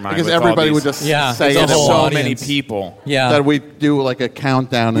work in your mind? Because everybody would just say it. So many people. Yeah. That we do like a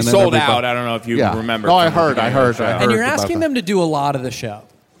countdown. We sold out. I don't know if you remember. No, I heard. And you're asking them to do a lot of the show.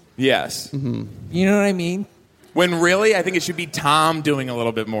 Yes. Mm-hmm. You know what I mean? When really, I think it should be Tom doing a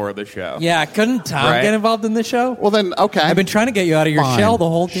little bit more of the show. Yeah, couldn't Tom get involved in the show? Well, then, okay. I've been trying to get you out of your shell the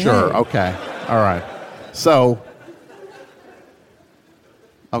whole time. Sure, okay. All right. So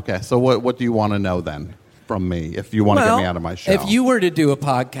what do you want to know then from me if you want to get me out of my shell? If you were to do a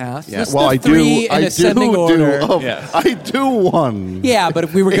podcast, I do one. Yeah, but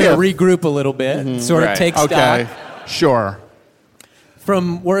if we were going to regroup a little bit, sort of take stock. Okay, sure.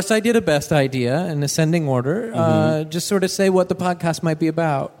 From worst idea to best idea in ascending order, just sort of say what the podcast might be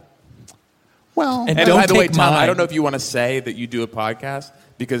about. Well, and by the way, Tom, I don't know if you want to say that you do a podcast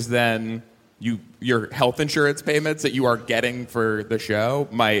because then your health insurance payments that you are getting for the show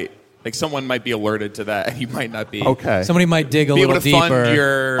someone might be alerted to that and you might not be. Okay. Somebody might dig a little deeper. Be able to fund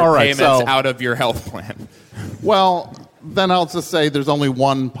your payments out of your health plan. Well, then I'll just say there's only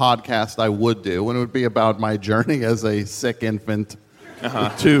one podcast I would do, and it would be about my journey as a sick infant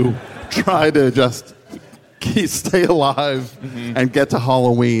to try to just stay alive and get to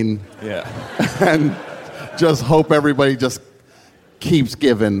Halloween. Yeah. And just hope everybody just keeps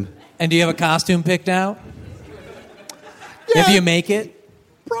giving. And do you have a costume picked out? Yeah, if you make it?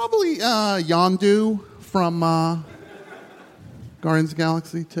 Probably Yondu from Guardians of the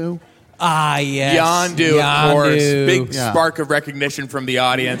Galaxy 2. Ah, yes. Yondu, of course. Big spark of recognition from the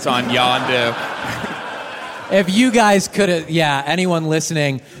audience on Yondu. If you guys could have, anyone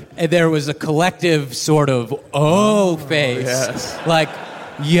listening, there was a collective sort of face. Yes. Like,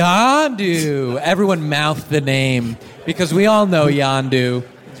 Yondu. Everyone mouthed the name because we all know Yondu.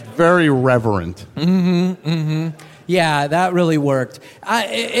 Very reverent. Yeah, that really worked.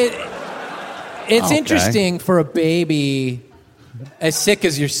 It's interesting for a baby as sick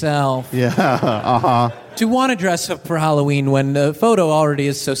as yourself to want to dress up for Halloween when the photo already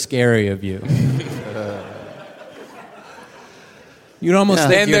is so scary of you. You'd almost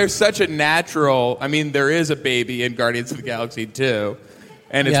think and there's such a natural... I mean, there is a baby in Guardians of the Galaxy 2,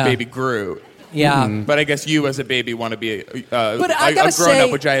 and it's baby Groot. Yeah. But I guess you as a baby want to be a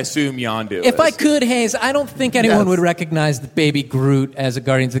grown-up, which I assume Yondu is. If I could, Hayes, I don't think anyone would recognize the baby Groot as a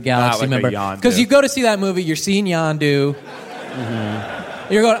Guardians of the Galaxy member. Because you go to see that movie, you're seeing Yondu.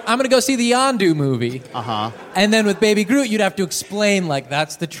 You're going, I'm going to go see the Yondu movie. And then with baby Groot, you'd have to explain, like,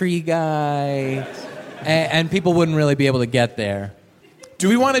 that's the tree guy. And people wouldn't really be able to get there. Do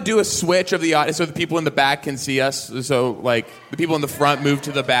we want to do a switch of the audience so the people in the back can see us? So, like, the people in the front move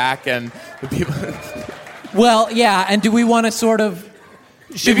to the back and the people... Well, yeah, and do we want to sort of...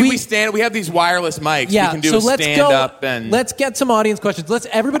 Maybe we stand... We have these wireless mics. Yeah, we can do a stand-up and... Let's get some audience questions. Let's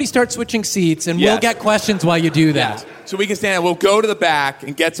everybody start switching seats, and we'll get questions while you do that. Yes. So we can stand... We'll go to the back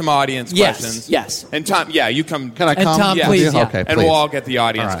and get some audience questions. Yes. And Tom, you come... Can I come? And Tom, please, Okay, and we'll all get the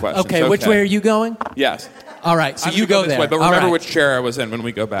audience questions. Okay, which way are you going? Yes. All right, so I'm you gonna go this there. way, but All remember right. which chair I was in when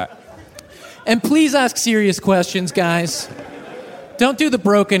we go back. And please ask serious questions, guys. Don't do the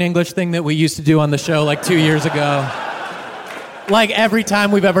broken English thing that we used to do on the show like 2 years ago. Like every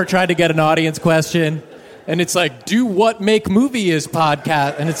time we've ever tried to get an audience question, and it's like, do what make movie is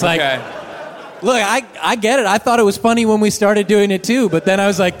podcast. And it's like, look, I get it. I thought it was funny when we started doing it too, but then I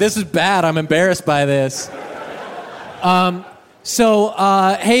was like, this is bad. I'm embarrassed by this. So,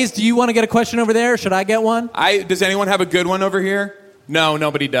 Hayes, do you want to get a question over there? Or should I get one? Does anyone have a good one over here? No,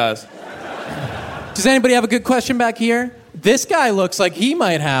 nobody does. Does anybody have a good question back here? This guy looks like he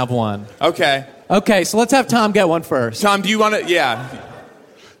might have one. Okay. Okay, so let's have Tom get one first. Tom, do you want to? Yeah.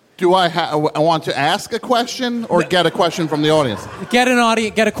 Do I want to ask a question or get a question from the audience? Get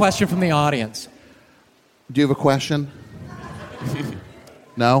a question from the audience. Do you have a question?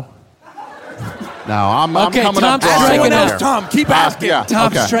 No? No, I'm Okay, coming Tom's up dry striking over out. here. Tom, keep asking. Yeah,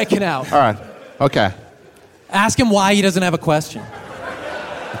 Tom's okay. striking out. All right. Okay. Ask him why he doesn't have a question.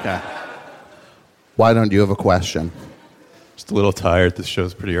 Okay. Why don't you have a question? Just a little tired. This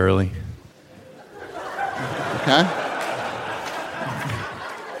show's pretty early. Okay.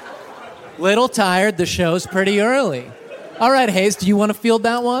 Little tired. The show's pretty early. All right, Hayes, do you want to field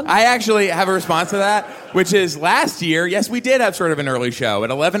that one? I actually have a response to that, which is last year, yes, we did have sort of an early show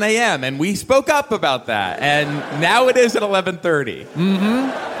at 11 a.m., and we spoke up about that, and now it is at 11:30.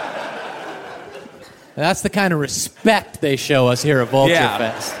 That's the kind of respect they show us here at Vulture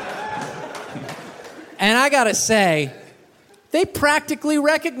Fest. And I gotta say, they practically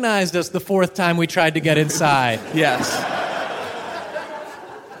recognized us the fourth time we tried to get inside. Yes.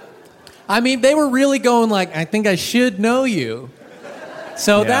 I mean, they were really going like, I think I should know you.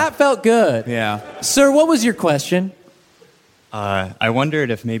 So that felt good. Yeah. Sir, what was your question? I wondered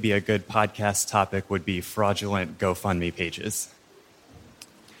if maybe a good podcast topic would be fraudulent GoFundMe pages.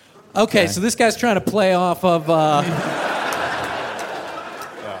 Okay, so this guy's trying to play off of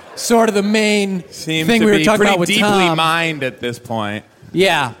sort of the main Seems thing to we were be talking pretty about with deeply Tom. mined at this point.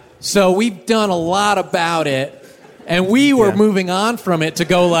 Yeah, so we've done a lot about it, and we were moving on from it to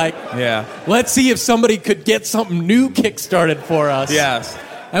go like, let's see if somebody could get something new kickstarted for us. Yes.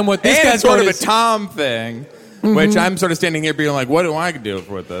 And what this And guy's it's sort going of a is, Tom thing, which I'm sort of standing here being like, what do I do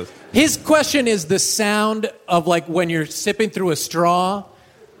with this? his question is the sound of like when you're sipping through a straw,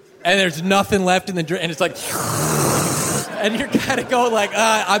 and there's nothing left in the drink, and it's like, and you're kind of going like,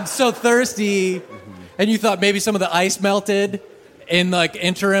 I'm so thirsty, and you thought maybe some of the ice melted in like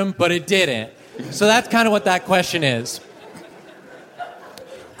interim, but it didn't. So that's kind of what that question is.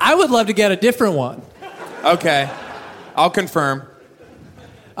 I would love to get a different one. Okay. I'll confirm.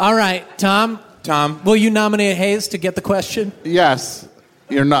 All right, Tom, will you nominate Hayes to get the question? Yes.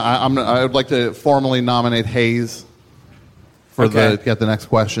 You're not. I would like to formally nominate Hayes for get the next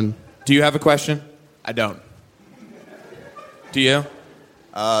question. Do you have a question? I don't. Do you?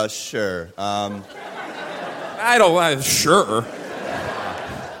 Sure. I don't. Sure.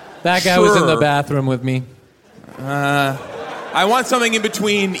 That guy was in the bathroom with me. I want something in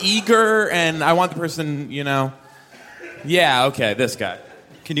between eager and I want the person, Yeah, okay, this guy.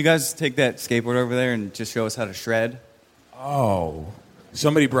 Can you guys take that skateboard over there and just show us how to shred? Oh,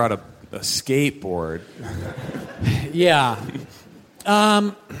 somebody brought a skateboard. Yeah.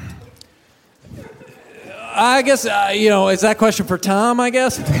 I guess, is that question for Tom, I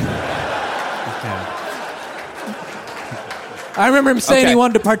guess? I remember him saying he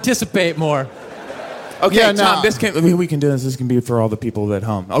wanted to participate more. Okay, Tom, we can do this. This can be for all the people at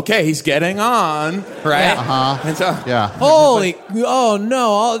home. Okay, he's getting on, right? Yeah. And so, Holy, oh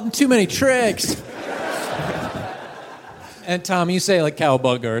no, too many tricks. And Tom, you say like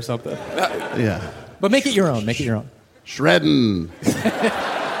cowabunga or something. Yeah. But make it your own. Make it your own. Shredding.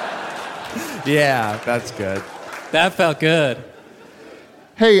 Yeah, that's good. That felt good.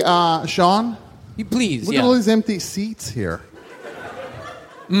 Hey, Sean? Please, Look at all these empty seats here.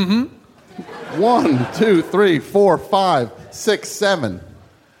 1, 2, 3, 4, 5, 6, 7.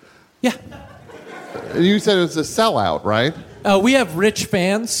 Yeah. You said it was a sellout, right? We have rich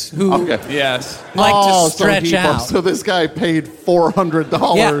fans who Yes. like to stretch out. So this guy paid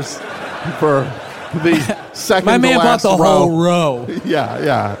 $400 for the second My man to bought last the whole row.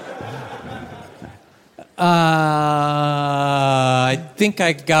 Yeah. I think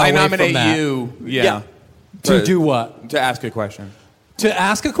I got away nominate from that. you. Yeah. To do what? To ask a question. To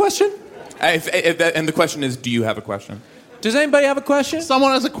ask a question? And the question is, do you have a question? Does anybody have a question?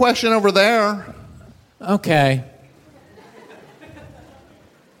 Someone has a question over there. Okay.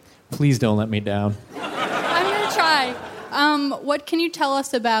 Please don't let me down. I'm going to try. What can you tell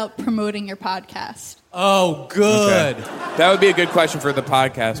us about promoting your podcast? Oh, good. Okay. That would be a good question for the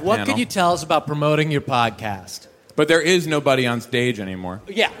podcast What panel. could you tell us about promoting your podcast? But there is nobody on stage anymore.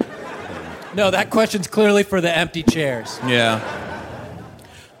 Yeah. No, that question's clearly for the empty chairs. Yeah.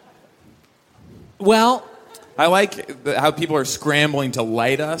 Well, I like how people are scrambling to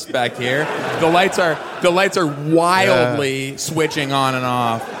light us back here. The lights are wildly switching on and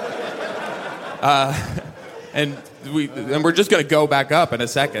off. And we're just going to go back up in a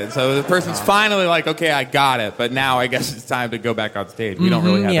second. So the person's finally like, okay, I got it. But now I guess it's time to go back on stage. We don't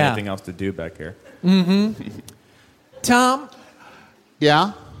really have anything else to do back here. Mm-hmm. Tom?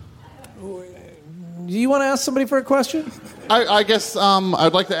 Yeah? Do you want to ask somebody for a question? I guess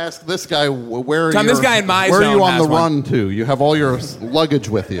I'd like to ask this guy, where are Tom, this guy in my where are zone you on has the one. run to? You have all your luggage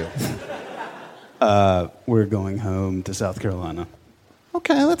with you. We're going home to South Carolina.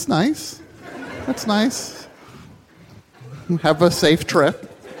 Okay, that's nice. That's nice. Have a safe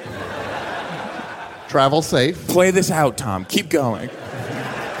trip. Travel safe. Play this out, Tom. Keep going.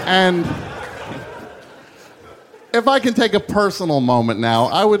 And if I can take a personal moment now,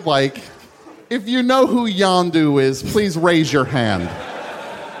 I would like, if you know who Yondu is, please raise your hand.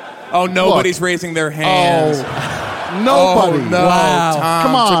 Oh, nobody's raising their hands. Oh, nobody. Oh, no. Wow. Tom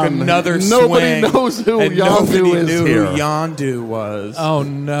Come on. took another Nobody swing. knows who and Yondu nobody is knew here. who Yondu was. Oh,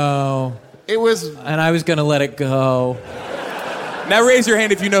 no. It was... And I was going to let it go. Now raise your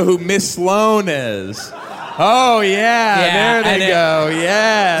hand if you know who Miss Sloan is. Oh, yeah. There they go.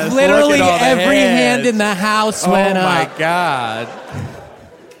 Yes. Literally Look at all the every hand heads. in the house went up. Oh, my God.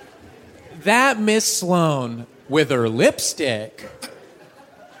 That Miss Sloan with her lipstick.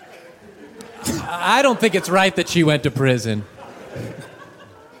 I don't think it's right that she went to prison.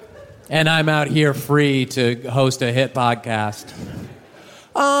 And I'm out here free to host a hit podcast.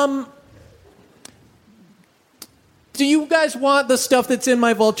 Do you guys want the stuff that's in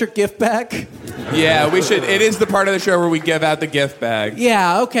my Vulture gift bag? Yeah, we should. It is the part of the show where we give out the gift bag.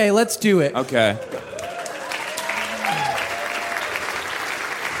 Yeah, okay, let's do it. Okay.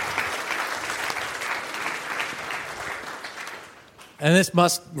 And this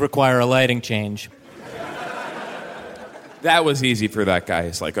must require a lighting change. That was easy for that guy.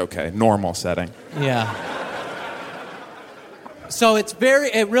 He's like, okay, normal setting. Yeah. So it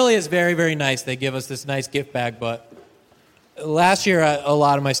really is very, very nice. They give us this nice gift bag, but last year a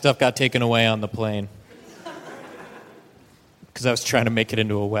lot of my stuff got taken away on the plane because I was trying to make it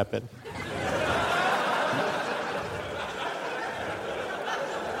into a weapon.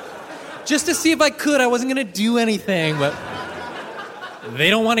 Just to see if I could. I wasn't going to do anything, but they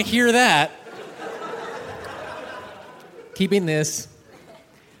don't want to hear that. Keeping this.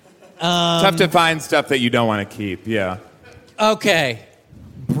 Tough to find stuff that you don't want to keep, yeah. Okay.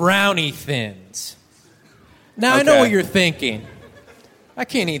 Brownie thins. Now, I know what you're thinking. I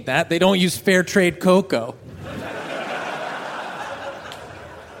can't eat that. They don't use fair trade cocoa.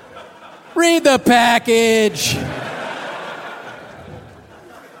 Read the package.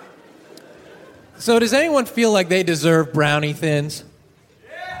 So does anyone feel like they deserve brownie thins?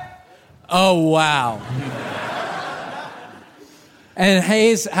 Yeah. Oh, wow. And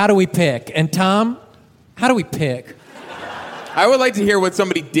Hayes, how do we pick? And Tom, how do we pick? I would like to hear what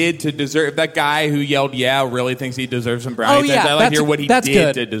somebody did to deserve. If that guy who yelled "yeah" really thinks he deserves some brownie thins, I'd like to hear what he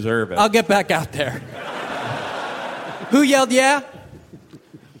did to deserve it. I'll get back out there. Who yelled "yeah"?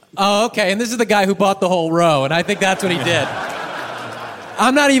 Oh, okay. And this is the guy who bought the whole row, and I think that's what he did.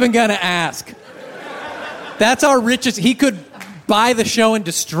 I'm not even gonna ask. That's our richest. He could buy the show and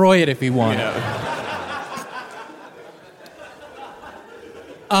destroy it if he wanted. Yeah.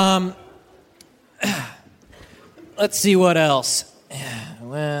 Let's see what else.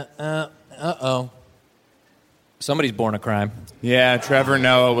 Uh-oh. Somebody's born a crime. Yeah, Trevor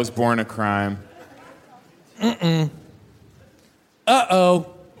Noah was born a crime.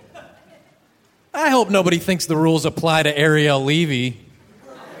 Uh-oh. I hope nobody thinks the rules apply to Ariel Levy.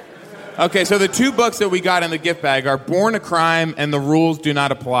 Okay, so the two books that we got in the gift bag are Born a Crime and The Rules Do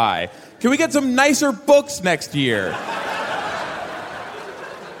Not Apply. Can we get some nicer books next year?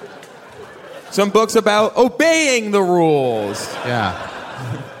 Some books about obeying the rules. Yeah.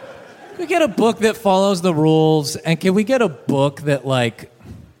 Can we get a book that follows the rules? And can we get a book that, like,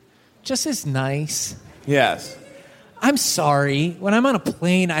 just is nice? Yes. I'm sorry. When I'm on a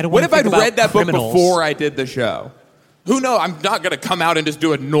plane, I don't What want to if think I'd about read that criminals. book before I did the show? Who knows? I'm not going to come out and just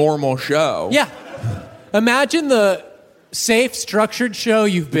do a normal show. Yeah. Imagine the safe, structured show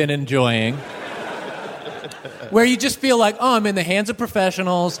you've been enjoying where you just feel like, oh, I'm in the hands of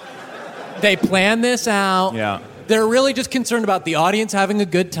professionals. They plan this out. Yeah. They're really just concerned about the audience having a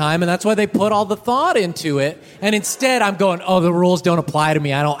good time, and that's why they put all the thought into it. And instead, I'm going, oh, the rules don't apply to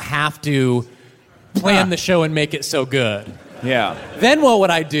me. I don't have to plan the show and make it so good. Yeah. Then what would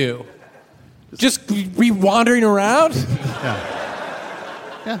I do? Just be wandering around?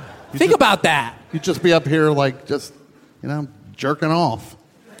 Yeah. Think about that. You'd just be up here like just, jerking off.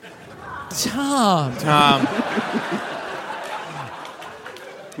 Tom.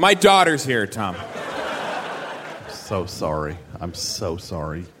 My daughter's here, Tom. So sorry. I'm so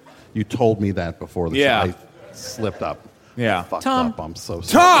sorry. You told me that before the show. I slipped up. Yeah. Fucked Tom. up. I'm so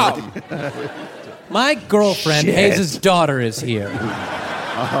sorry. Tom! My girlfriend, Hayes' daughter, is here.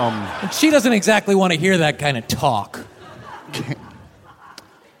 And she doesn't exactly want to hear that kind of talk.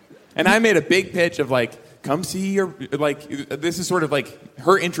 And I made a big pitch of come see your, this is sort of like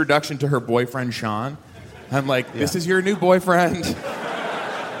her introduction to her boyfriend, Sean. I'm like, this is your new boyfriend.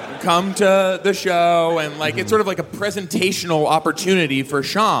 Come to the show. And it's sort of like a presentational opportunity for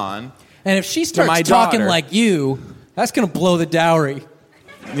Sean. And if she starts talking daughter. like you, that's going to blow the dowry.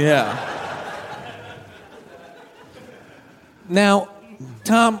 Yeah. Now,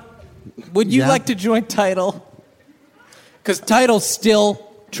 Tom, would you like to join Tidal? Because Tidal's still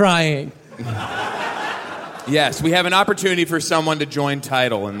trying. Yes, we have an opportunity for someone to join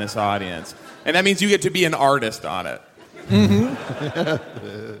Tidal in this audience. And that means you get to be an artist on it.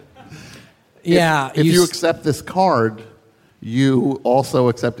 Mm-hmm. Yeah. If you accept this card, you also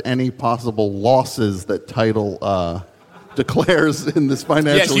accept any possible losses that Tidal declares in this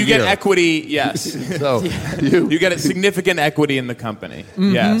financial year. Yes, you get equity, yes. So you get a significant equity in the company,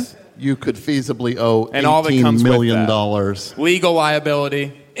 yes. You could feasibly owe and all that comes $18 million. With that. Legal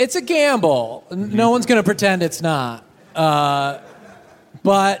liability. It's a gamble. No one's going to pretend it's not. But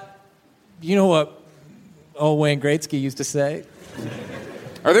you know what old Wayne Gretzky used to say?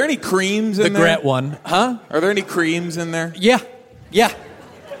 Are there any creams in there? The Gret one. Huh? Are there any creams in there? Yeah.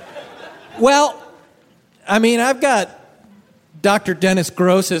 Well, I mean, I've got Dr. Dennis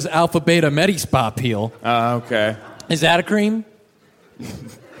Gross's Alpha Beta Medispa peel. Okay. Is that a cream?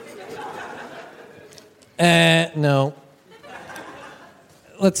 No.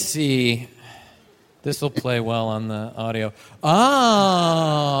 Let's see. This will play well on the audio.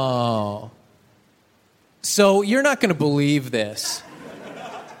 Oh. So you're not going to believe this.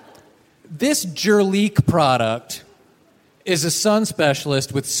 This Jerleek product is a sun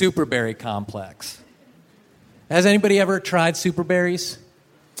specialist with superberry complex. Has anybody ever tried superberries?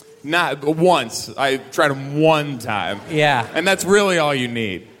 Not once. I tried them one time. Yeah. And that's really all you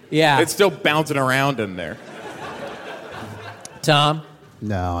need. Yeah. It's still bouncing around in there. Tom?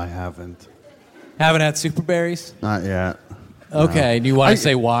 No, I haven't. Haven't had superberries? Not yet. Okay. No. Do you want to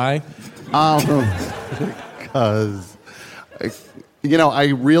say why? Because, I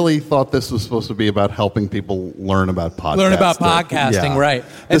really thought this was supposed to be about helping people learn about podcasting. Learn about podcasting, right.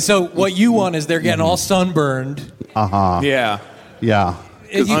 And so what you want is they're getting all sunburned. Uh-huh. Yeah. Yeah.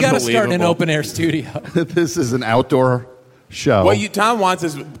 You got to start in an open-air studio. This is an outdoor show. What Tom wants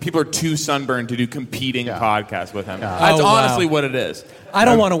is people are too sunburned to do competing podcasts with him. That's honestly what it is. I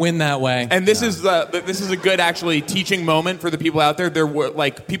don't want to win that way. And this is a good actually teaching moment for the people out there.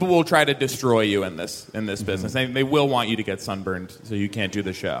 People will try to destroy you in this business. They will want you to get sunburned so you can't do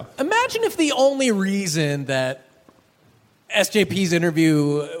the show. Imagine if the only reason that SJP's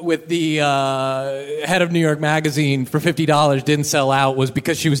interview with the head of New York Magazine for $50 didn't sell out was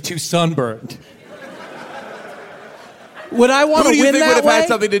because she was too sunburned. Would I want to win that way? Who do you think would have had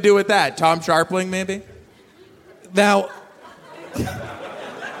something to do with that? Tom Scharpling, maybe? Now,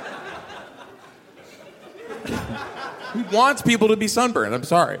 he wants people to be sunburned. I'm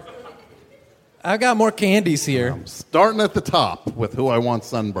sorry. I've got more candies here. I'm starting at the top with who I want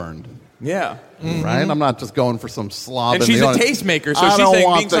sunburned. Yeah. Mm-hmm. Right? I'm not just going for some slob. And she's a tastemaker, so I she's saying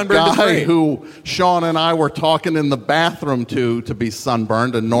being don't sunburned want is the guy great. who Sean and I were talking in the bathroom to be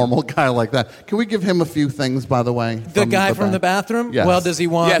sunburned, a normal guy like that. Can we give him a few things, by the way? The guy from the bathroom? Yes. Well, does he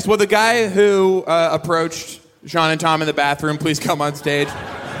want... Yes, well, the guy who approached Sean and Tom in the bathroom, please come on stage.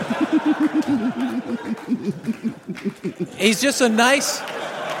 He's just a nice...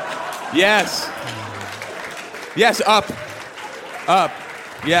 Yes. Yes, up.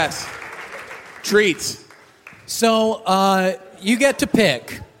 Yes. Treats. So, you get to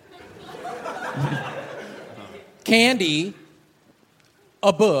pick candy,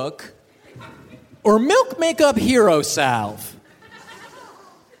 a book, or milk makeup hero salve.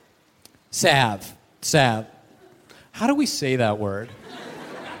 Salve. How do we say that word?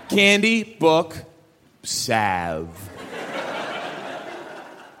 Candy, book, salve.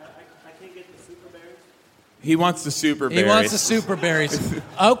 He wants the super berries. He wants the super berries.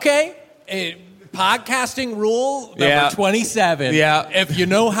 Okay. podcasting rule number 27. Yeah. If you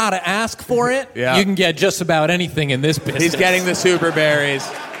know how to ask for it, you can get just about anything in this business. He's getting the super berries.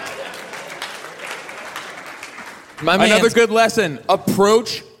 Another good lesson.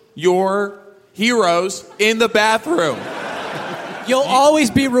 Approach your heroes in the bathroom. You'll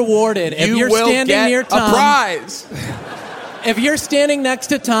always be rewarded if you're standing near Tom. A prize. If you're standing next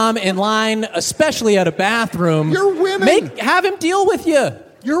to Tom in line, especially at a bathroom, you're winning. Have him deal with you.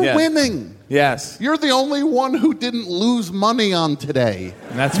 You're winning. Yes. You're the only one who didn't lose money on today.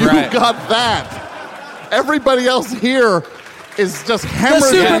 That's right. You got that. Everybody else here is just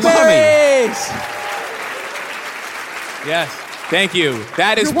hemorrhaging money. Yes. Thank you.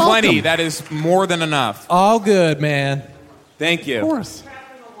 That is plenty. That is more than enough. All good, man. Thank you. Of course.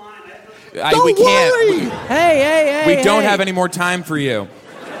 We can't. Hey. We don't have any more time for you.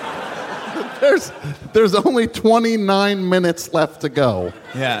 There's only 29 minutes left to go.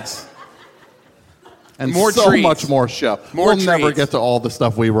 Yes. And more so treats. much more show. We'll never get to all the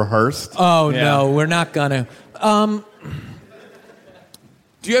stuff we rehearsed. Oh, no, we're not going to.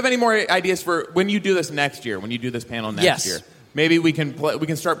 Do you have any more ideas for when you do this next year, when you do this panel next year? Maybe we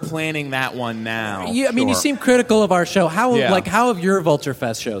can start planning that one now. You seem critical of our show. How have your Vulture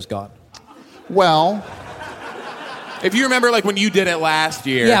Fest shows gone? Well, if you remember, when you did it last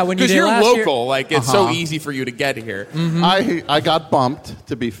year, when you did you're last local, it's so easy for you to get here. Mm-hmm. I got bumped.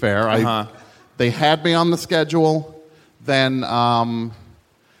 To be fair, they had me on the schedule. Then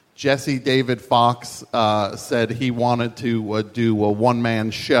Jesse David Fox said he wanted to do a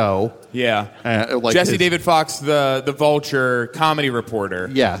one-man show. Yeah. Jesse David Fox, the Vulture comedy reporter.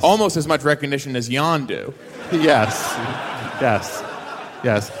 Yes. Almost as much recognition as Yondu. Yes.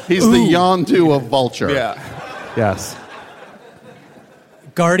 He's the Yondu of Vulture. Yeah. Yes.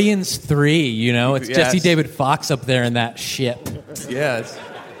 Guardians 3, it's Jesse David Fox up there in that ship. Yes.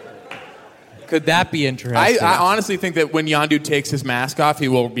 Could that be interesting? I honestly think that when Yondu takes his mask off, he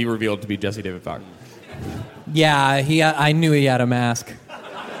will be revealed to be Jesse David Fox. Yeah, I knew he had a mask.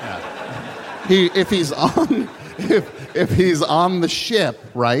 If he's on the ship,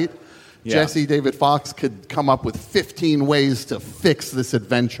 right? Yeah. Jesse David Fox could come up with 15 ways to fix this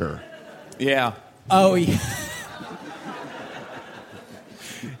adventure. Yeah. Oh, yeah.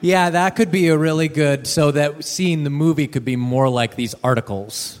 Yeah, that could be a really good, so that seeing the movie could be more like these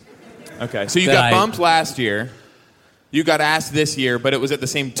articles. Okay, so you got bumped last year. You got asked this year, but it was at the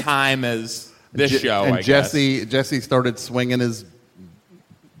same time as this show, and I guess. Jesse started swinging his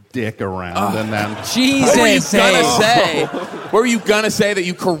dick around, and then... Jesus! What were you going to say that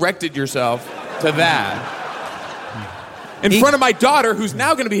you corrected yourself to that? In front of my daughter, who's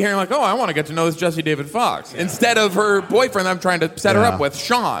now going to be hearing I want to get to know this Jesse David Fox. Yeah. Instead of her boyfriend I'm trying to set her up with,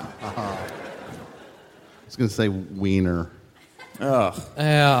 Sean. I was going to say wiener. Ugh.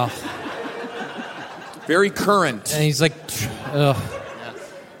 Yeah. Very current. And he's like, ugh.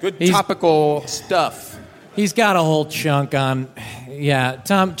 Good topical stuff. He's got a whole chunk on. Yeah,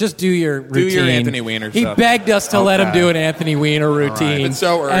 Tom, just do your routine. Do your Anthony Weiner He stuff. begged us to let him do an Anthony Weiner routine. It's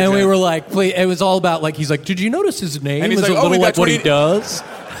so urgent. And we were like, please. It was all about he's like, did you notice his name and he's is like, a little like what he does?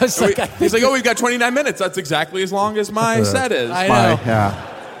 He's like, we've got 29 minutes. That's exactly as long as my set is. I know. Yeah.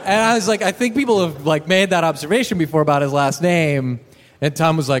 And I was like, I think people have made that observation before about his last name. And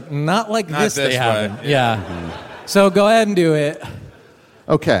Tom was like, not this they haven't. Yeah. Mm-hmm. So go ahead and do it.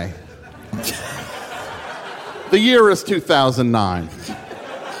 Okay. The year is 2009.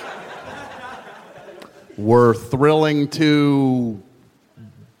 We're thrilling to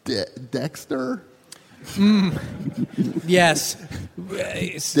Dexter. Yes.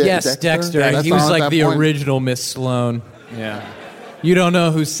 Yes, Dexter. He was the original Miss Sloan. Yeah. You don't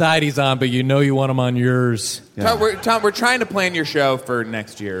know whose side he's on, but you know you want him on yours. Yeah. Tom, we're trying to plan your show for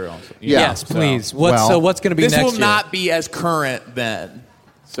next year also. Yes, please. So what's going to be next year? This will not be as current then.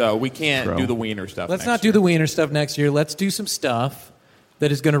 So we can't do the Wiener stuff Let's not do the Wiener stuff next year. Let's do some stuff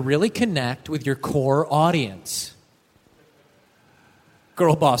that is going to really connect with your core audience.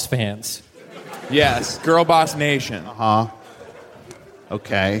 Girl Boss fans. Yes, Girl Boss Nation.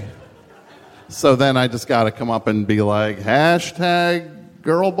 Okay. So then I just got to come up and be like,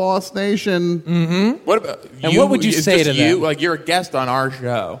 #Girl Boss Nation. Mm-hmm. What about and what would you say to them? You're a guest on our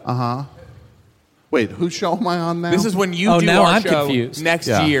show. Wait, whose show am I on now? This is when you do our show confused. next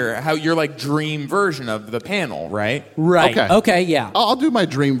year. How your dream version of the panel, right? Right. Okay. Yeah. I'll do my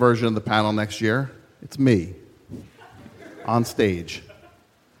dream version of the panel next year. It's me on stage,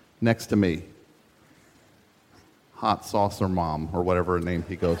 next to me, Hot Saucer Mom, or whatever name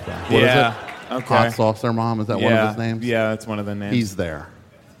he goes by. What is it? Okay. Hot Saucer Mom. Is that one of his names? Yeah, that's one of the names. He's there.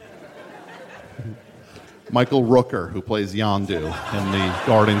 Michael Rooker, who plays Yondu in the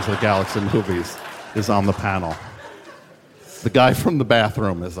Guardians of the Galaxy movies, is on the panel. The guy from the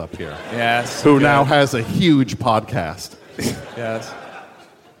bathroom is up here. Yes. Who now has a huge podcast. Yes.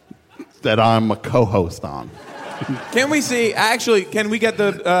 That I'm a co-host on. Can we see, actually, can we get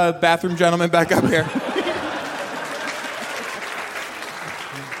the bathroom gentleman back up here?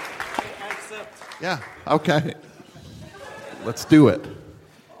 Yeah, okay. Let's do it.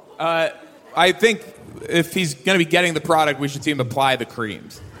 I think if he's going to be getting the product, we should see him apply the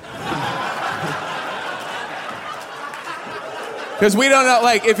creams. Because we don't know,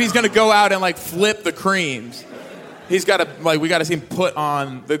 like, if he's going to go out and, like, flip the creams. He's got to, like, we got to see him put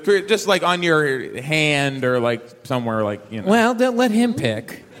on the, just, like, on your hand or, like, somewhere, like, you know. Well, let him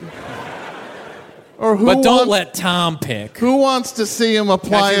pick. Or who but don't let Tom pick. Who wants to see him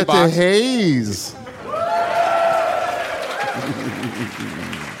apply it to Hayes?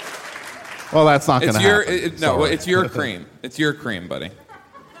 Well, that's not going to happen. No, it's your cream. It's your cream, buddy.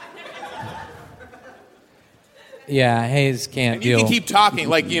 Yeah, Hayes can't You deal. can keep talking,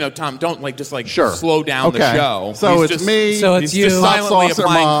 like, you know, Tom, don't, like, just, like, slow down the show. So he's it's me. So it's he's you. just silently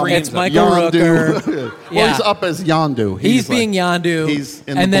applying creams. It's Michael Rooker. Well, he's up as Yondu. He's being Yondu. He's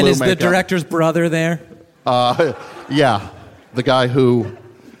in and the then blue is makeup. the director's brother there? Yeah. The guy who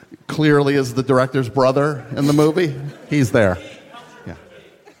clearly is the director's brother in the movie. He's there. Yeah.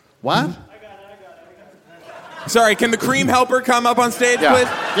 What? Sorry, can the cream helper come up on stage, please?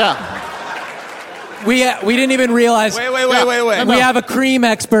 Yeah. We didn't even realize. Wait. We have a cream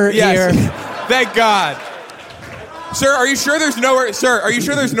expert here. Thank God. Sir, are you sure there's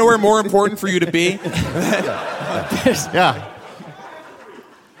nowhere more important for you to be? Yeah.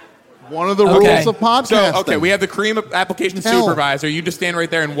 One of the rules of podcasting. So, we have the cream application supervisor. You just stand right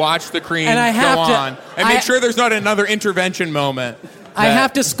there and watch the cream And go on. And make sure there's not another intervention moment. I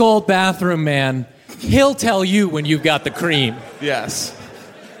have to scold Bathroom Man. He'll tell you when you've got the cream. Yes.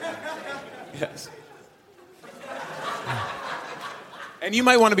 Yes. And you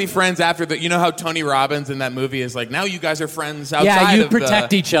might want to be friends after the. You know how Tony Robbins in that movie is like, now you guys are friends outside Yeah, you of protect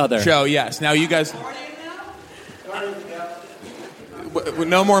the each other. show. Yes. Now you guys.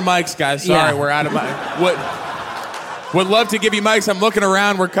 No more mics, guys. Sorry, we're out of mics. Would love to give you mics. I'm looking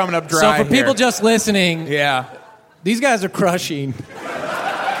around. We're coming up dry. So for people just listening, yeah, these guys are crushing.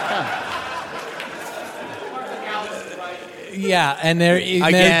 Yeah, and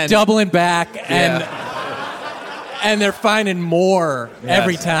they're doubling back and they're finding more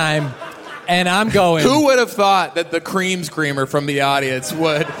every time. And I'm going. Who would have thought that the cream screamer from the audience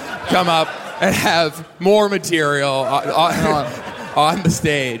would come up and have more material on the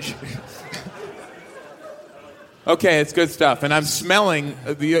stage? Okay, it's good stuff. And I'm smelling.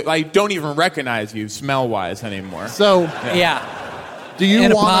 I don't even recognize you smell-wise anymore. So, do you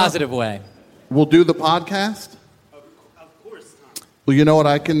in a wanna, positive way? We'll do the podcast? Of course. Well, you know what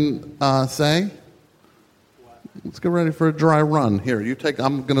I can say? Let's get ready for a dry run. Here, you take.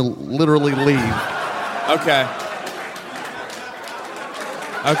 I'm going to literally leave. Okay.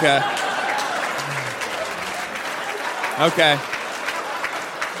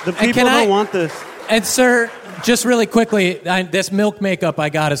 The people don't want this. And sir, just really quickly, this milk makeup I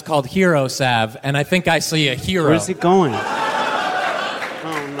got is called Hero Salve, and I think I see a hero. Where's it going? Oh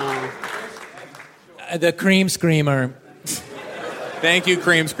no. The Cream Screamer. Thank you,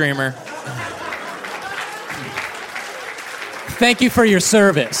 Cream Screamer. Thank you for your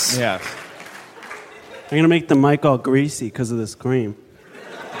service. Yes. I'm going to make the mic all greasy because of this cream.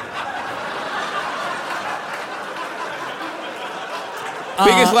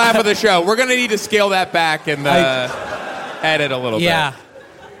 Biggest laugh of the show. We're going to need to scale that back and edit a little bit. Yeah.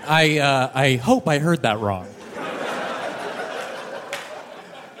 I hope I heard that wrong.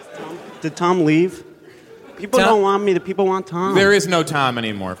 Did Tom leave? People don't want me. The people want Tom. There is no Tom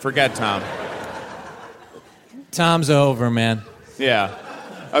anymore. Forget Tom. Tom's over, man. Yeah.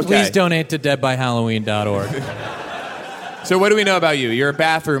 Okay. Please donate to deadbyhalloween.org. So what do we know about you? You're a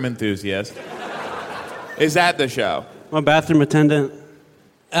bathroom enthusiast. Is that the show? I'm a bathroom attendant.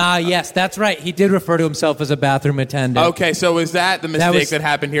 Yes, that's right. He did refer to himself as a bathroom attendant. Okay, so was that the mistake that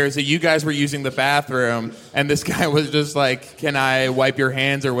happened here? Is that you guys were using the bathroom, and this guy was just like, can I wipe your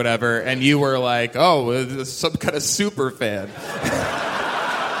hands or whatever? And you were like, oh, some kind of super fan.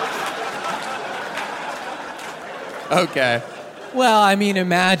 Okay. Well, I mean,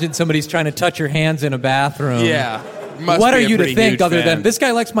 imagine somebody's trying to touch your hands in a bathroom. Yeah. What are you to think other than, this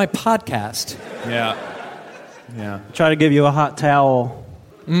guy likes my podcast? Yeah. Yeah. Try to give you a hot towel.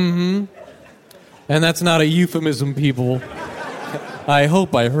 Mm-hmm. And that's not a euphemism, people. I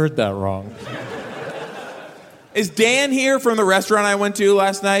hope I heard that wrong. Is Dan here from the restaurant I went to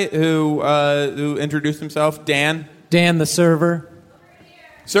last night who introduced himself? Dan? Dan, the server.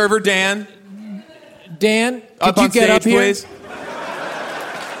 Server Dan? Dan, up could you on get stage, up here? Please.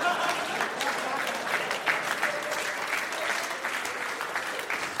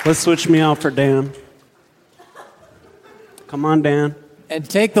 Let's switch me out for Dan. Come on, Dan. And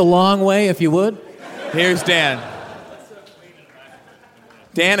take the long way, if you would. Here's Dan.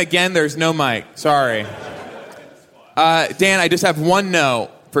 Dan, again, there's no mic. Sorry. Dan, I just have one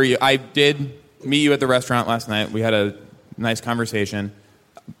no for you. I did meet you at the restaurant last night. We had a nice conversation.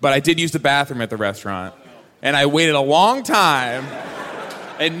 But I did use the bathroom at the restaurant. And I waited a long time,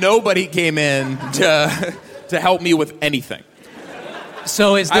 and nobody came in to help me with anything.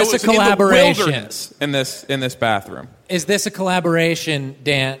 So is this a collaboration? In this bathroom. Is this a collaboration,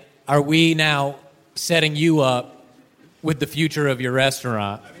 Dan? Are we now setting you up with the future of your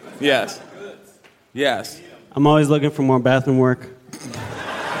restaurant? Yes. Yes. I'm always looking for more bathroom work.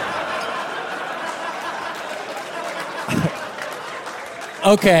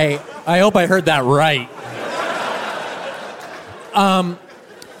 Okay, I hope I heard that right.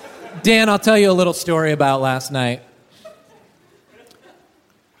 Dan, I'll tell you a little story about last night.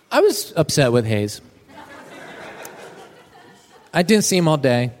 I was upset with Hayes. I didn't see him all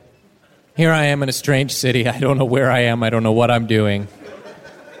day. Here I am in a strange city. I don't know where I am. I don't know what I'm doing.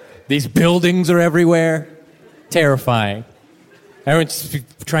 These buildings are everywhere. Terrifying. Everyone's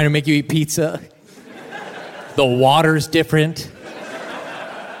trying to make you eat pizza. The water's different.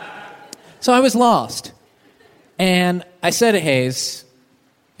 So I was lost. And I said to Hayes,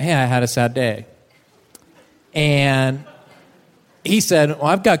 hey, I had a sad day. And he said, well,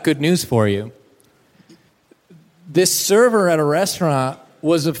 I've got good news for you. This server at a restaurant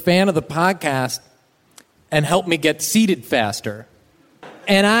was a fan of the podcast and helped me get seated faster.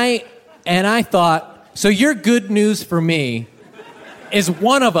 And I thought, so your good news for me is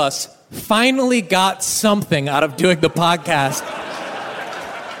one of us finally got something out of doing the podcast.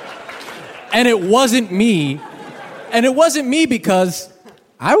 And it wasn't me. And it wasn't me because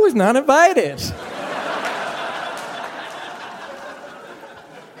I was not invited.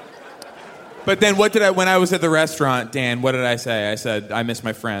 But then when I was at the restaurant, Dan, what did I say? I said, I miss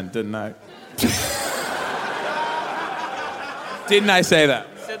my friend, didn't I? Didn't I say that?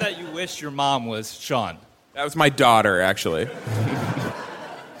 You said that you wish your mom was Sean. That was my daughter, actually.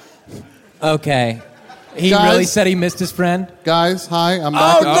 Okay. He Guys? really said he missed his friend? Guys, hi, I'm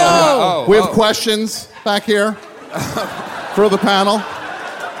back. Oh, no! We have questions back here for the panel.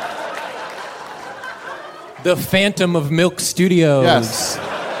 The Phantom of Milk Studios. Yes.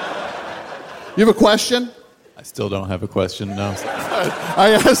 You have a question? I still don't have a question, no.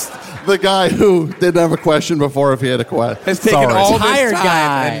 I asked the guy who didn't have a question before if he had a question. Has taken all this Tired time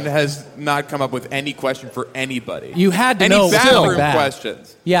guy. and has not come up with any question for anybody. You had to any know. bathroom Bad.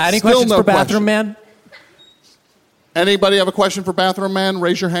 questions. Yeah, any Still questions no for Bathroom question. Man? Anybody have a question for Bathroom Man?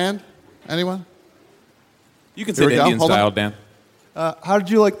 Raise your hand. Anyone? You can Here sit we go. Indian Hold on. style, Dan. How did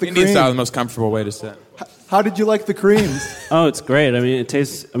you like the Indian cream? style is the most comfortable way to sit. How did you like the creams? Oh, it's great. I mean, it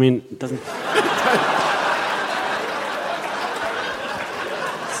tastes. I mean, it doesn't.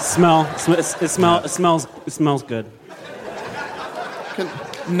 It smells good.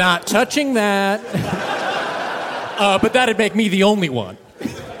 Not touching that. But that'd make me the only one.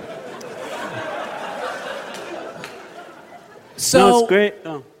 So, No, it's great.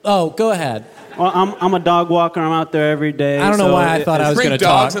 Oh, go ahead. Well, I'm a dog walker. I'm out there every day. I don't know so why I thought I was Bring going to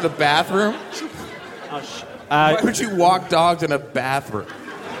dogs talk. in the bathroom? Why would you walk dogs in a bathroom?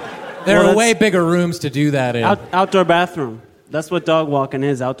 There Well, are that's- way bigger rooms to do that in. Outdoor bathroom. That's what dog walking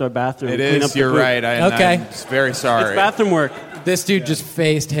is. Outdoor bathroom. It Clean up is. the You're poop. right. Okay. I'm very sorry. It's bathroom work. This dude just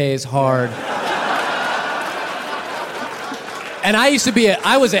faced Hayes hard. And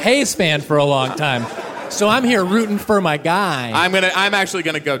I was a Hayes fan for a long time. So I'm here rooting for my guy. I'm actually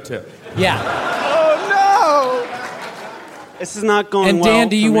gonna go too. Yeah. Oh, no! This is not going And well. Dan,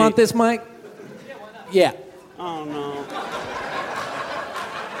 do you for me. want this mic? Yeah. Oh, no.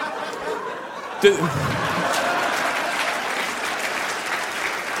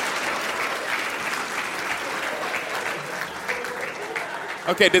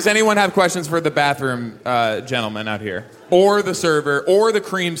 Okay, does anyone have questions for the bathroom gentleman out here? Or the server, or the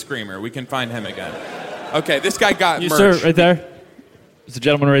cream screamer? We can find him again. Okay, this guy got You, merch. sir, right there. There's a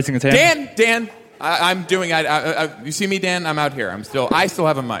gentleman raising his hand. Dan, I'm doing. You see me, Dan? I'm out here. I still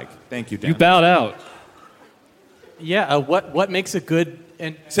have a mic. Thank you, Dan. You bowed out. Yeah. What makes a good?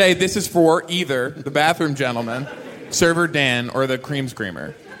 Say this is for either the bathroom gentleman, server Dan, or the cream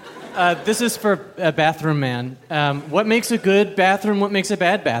screamer. This is for a bathroom man. What makes a good bathroom? What makes a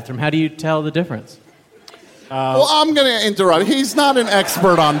bad bathroom? How do you tell the difference? Well, I'm going to interrupt. He's not an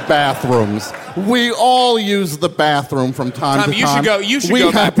expert on bathrooms. We all use the bathroom from time to time. You should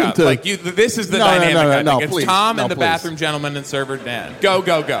go back up. This is the dynamic. I think. It's Tom and the bathroom gentleman and server Dan. Go.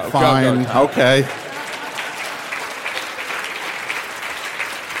 Fine. Go, okay.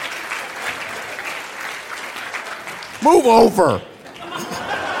 Move over.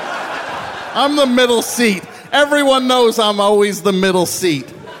 I'm the middle seat. Everyone knows I'm always the middle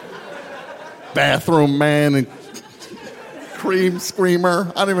seat. Bathroom man and cream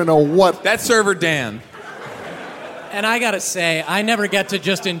screamer. I don't even know what. That's server Dan. And I gotta say, I never get to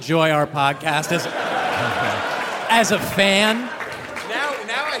just enjoy our podcast as a fan.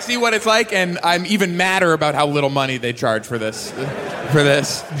 Now I see what it's like, and I'm even madder about how little money they charge for this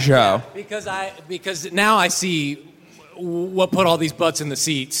show. Because now I see what put all these butts in the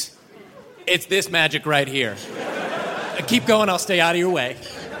seats. It's this magic right here. Keep going, I'll stay out of your way.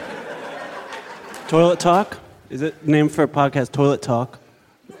 Toilet Talk? Is it named for a podcast, Toilet Talk?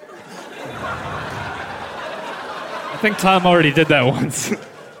 I think Tom already did that once.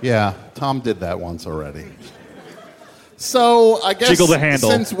 Yeah, Tom did that once already. So I guess Jiggle the handle.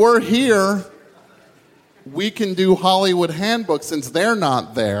 Since we're here, we can do Hollywood Handbook since they're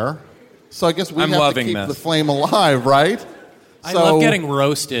not there. So I guess we have to keep the flame alive, right? I love getting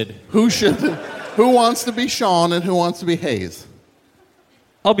roasted. Who wants to be Sean and who wants to be Hayes?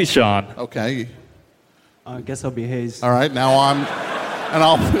 I'll be Sean. Okay. I guess I'll be Hayes. All right, now I'm... And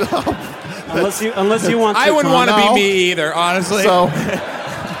I'll unless you want to. I wouldn't want to be me either, honestly.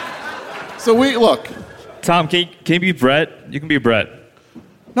 So we... Look. Tom, can you be Brett? You can be Brett.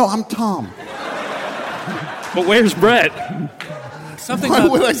 No, I'm Tom. But where's Brett? Why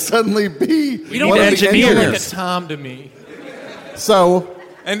would I suddenly be You don't one of the feel like a engineers? Tom to me. So...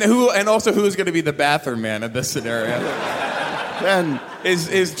 And also who's going to be the bathroom man in this scenario? And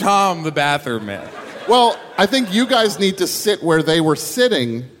is Tom the bathroom man? Well, I think you guys need to sit where they were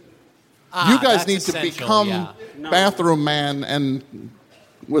sitting. You guys need to become bathroom man and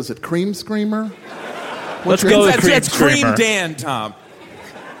was it Cream Screamer? Let's go with Cream That's Screamer. Cream Dan, Tom.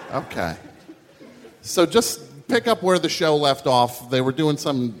 Okay. So just pick up where the show left off. They were doing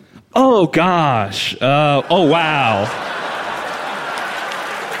some... Oh, gosh. Oh, wow.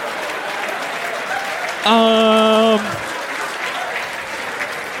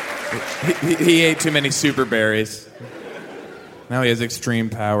 He ate too many super berries. Now he has extreme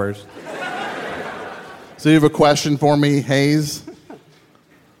powers. So you have a question for me, Hayes?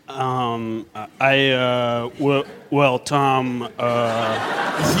 Tom.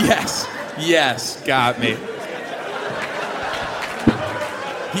 Yes, got me.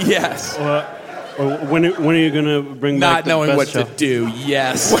 Yes. When are you going to bring back Not the knowing best what show? to do,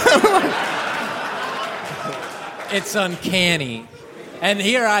 yes. It's uncanny. And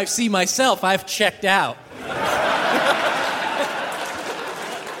here I see myself, I've checked out.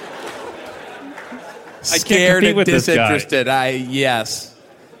 Scared and with this guy. disinterested. Yes.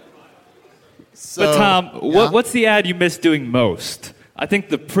 But Tom, what's the ad you miss doing most? I think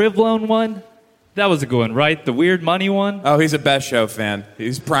the Privlone one, that was a good one, right? The Weird Money one? Oh, he's a Best Show fan.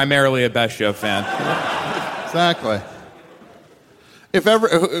 He's primarily a Best Show fan. Exactly. If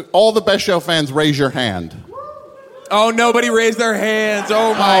ever, all the Best Show fans, raise your hand. Oh, nobody raised their hands.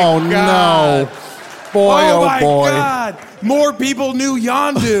 Oh, my God. No. Boy, oh my boy. God. More people knew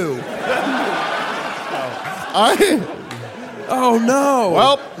Yondu. Oh, no.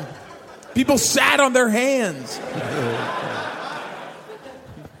 Well, people sat on their hands.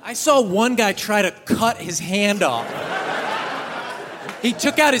 I saw one guy try to cut his hand off. He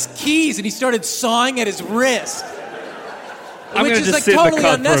took out his keys and he started sawing at his wrist. Which is like totally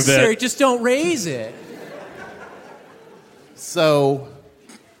unnecessary. Just don't raise it. So,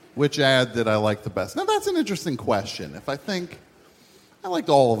 which ad did I like the best? Now, that's an interesting question. If I think, I liked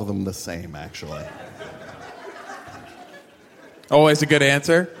all of them the same, actually. Always a good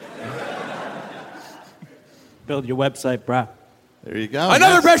answer. Build your website, brah. There you go.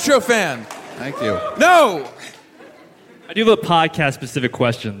 Another Best Show fan. Thank you. No. I do have a podcast-specific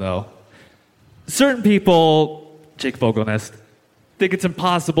question, though. Certain people, Jake Fogelnest, think it's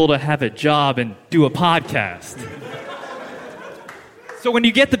impossible to have a job and do a podcast. So when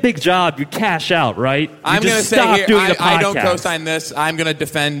you get the big job, you cash out, right? I'm going to say here, I don't co-sign this. I'm going to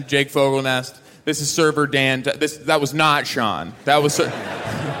defend Jake Fogelnest. This is Server Dan. That was not Sean. That was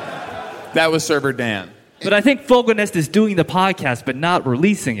Server Dan. But I think Fogelnest is doing the podcast but not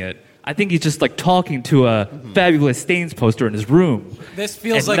releasing it. I think he's just like talking to a Fabulous Stains poster in his room. This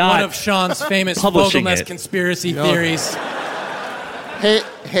feels like one of Sean's famous Fogelnest conspiracy theories.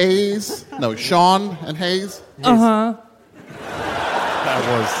 Hayes? No, Sean and Hayes? Uh-huh. That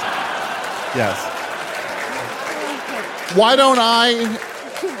was, yes. Why don't I,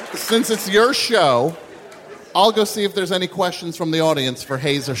 since it's your show, I'll go see if there's any questions from the audience for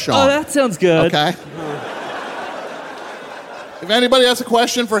Hayes or Sean. Oh, that sounds good. Okay. If anybody has a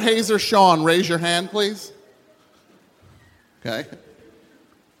question for Hayes or Sean, raise your hand, please. Okay.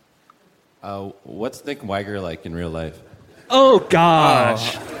 What's Nick Weiger like in real life? Oh,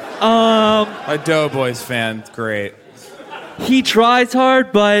 gosh. A Doughboys fan. Great. He tries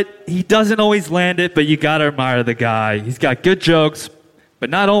hard, but he doesn't always land it, but you gotta admire the guy. He's got good jokes, but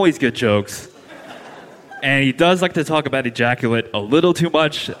not always good jokes. And he does like to talk about ejaculate a little too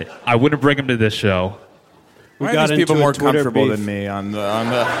much. I wouldn't bring him to this show. Why are these people more comfortable than me on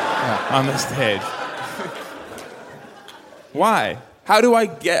the stage? Why? How do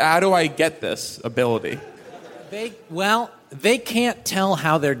I get this ability? They can't tell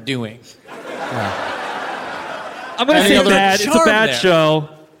how they're doing. I'm going to say bad. It's a bad show.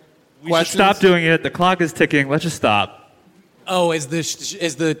 We should stop doing it. The clock is ticking. Let's just stop. Oh, is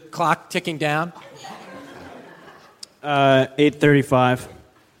the clock ticking down? 8:35.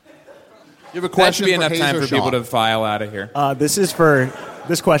 You have a question That should be for enough Hayes time or for people Sean? to file out of here.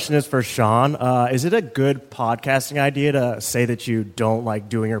 This question is for Sean. Is it a good podcasting idea to say that you don't like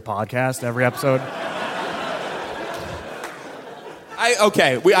doing your podcast every episode?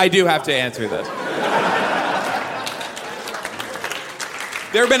 I do have to answer this.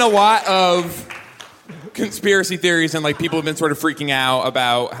 There have been a lot of conspiracy theories, and people have been sort of freaking out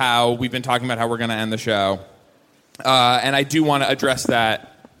about how we've been talking about how we're going to end the show. And I do want to address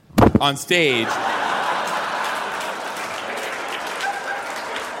that on stage.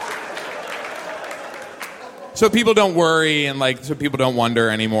 So people don't worry and so people don't wonder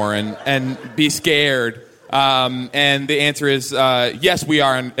anymore and be scared. And the answer is yes, we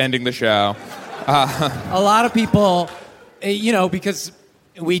are ending the show. A lot of people, because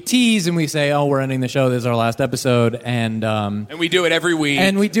we tease and we say, "Oh, we're ending the show. This is our last episode," and we do it every week.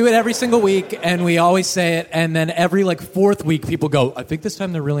 And we do it every single week, and we always say it. And then every fourth week, people go, "I think this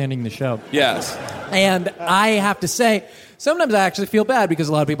time they're really ending the show." Yes. And I have to say, sometimes I actually feel bad because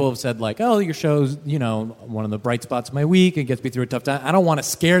a lot of people have said "Oh, your show's one of the bright spots of my week and gets me through a tough time." I don't want to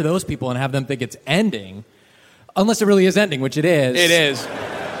scare those people and have them think it's ending, unless it really is ending, which it is. It is.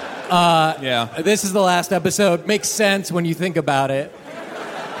 Yeah. This is the last episode. Makes sense when you think about it.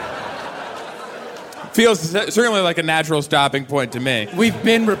 Feels certainly like a natural stopping point to me. We've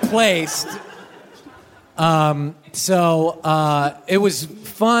been replaced. So it was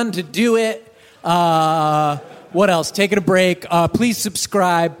fun to do it. What else? Taking a break. Please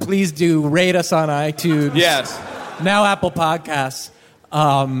subscribe. Please do rate us on iTunes. Yes. Now Apple Podcasts.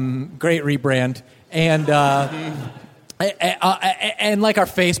 Great rebrand. And and our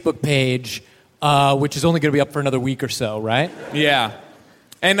Facebook page, which is only going to be up for another week or so, right? Yeah.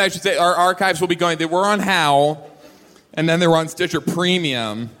 And I should say, our archives will be going. They were on Howl, and then they were on Stitcher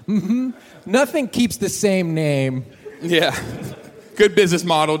Premium. Mm-hmm. Nothing keeps the same name. Yeah. Good business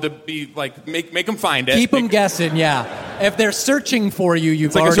model to be make them find it. Keep them guessing, yeah. If they're searching for you,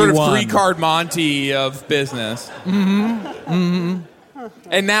 you've already won. It's like a won. sort of 3-card Monty of business. Mm-hmm. Mm-hmm.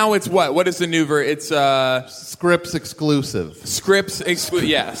 And now it's what? What is the new version? It's Scripps exclusive. Scripps exclusive.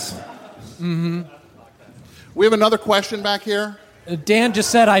 Yes. Mm-hmm. We have another question back here. Dan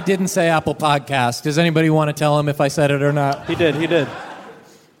just said I didn't say Apple Podcast. Does anybody want to tell him if I said it or not? He did.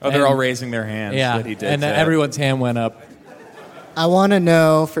 Oh, they're all raising their hands. Yeah, that he did and say. Everyone's hand went up. I want to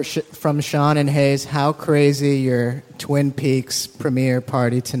know from Sean and Hayes how crazy your Twin Peaks premiere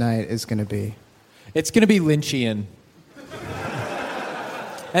party tonight is going to be. It's going to be Lynchian.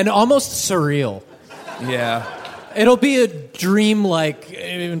 And almost surreal. Yeah. It'll be a dream-like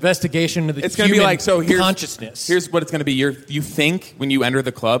investigation of the It's going to be here's consciousness. Here's what it's going to be. You think when you enter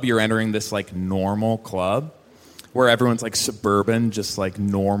the club, you're entering this normal club where everyone's suburban, just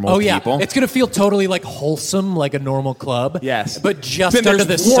normal people. It's going to feel totally wholesome, like a normal club. Yes. But just then under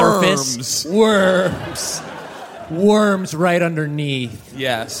the there's surface. Worms right underneath.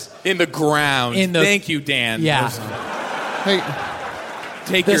 Yes. In the ground. Thank you, Dan. Yeah. Hey,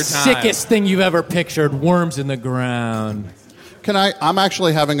 take your time. The sickest thing you've ever pictured, worms in the ground. I'm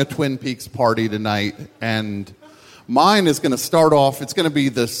actually having a Twin Peaks party tonight, and mine is going to start off, it's going to be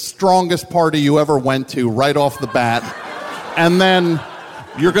the strongest party you ever went to right off the bat. And then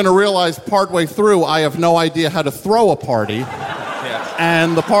you're going to realize partway through, I have no idea how to throw a party. Yeah.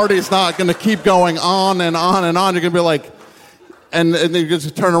 And the party's not going to keep going on and on and on. You're going to be and then you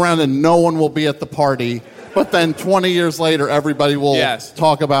just turn around and no one will be at the party. But then 20 years later, everybody will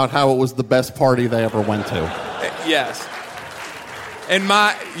talk about how it was the best party they ever went to. Yes. And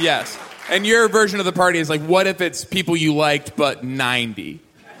your version of the party is what if it's people you liked but 90?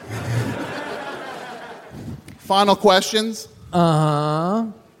 Final questions? Uh-huh.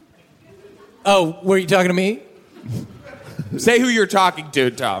 Oh, were you talking to me? Say who you're talking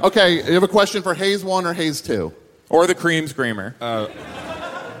to, Tom. Okay, you have a question for Hayes 1 or Hayes 2? Or the Cream Screamer.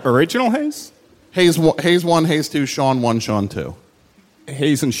 Original Hayes? Hayes 1, Hayes 2, Sean 1, Sean 2.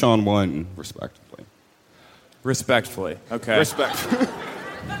 Hayes and Sean 1, respectively. Respectfully. Okay. Respect.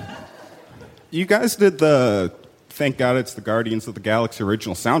 You guys did the Thank God It's the Guardians of the Galaxy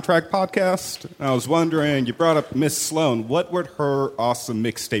original soundtrack podcast. I was wondering, you brought up Miss Sloan. What would her awesome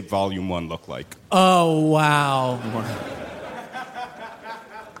mixtape volume 1 look like? Oh, wow.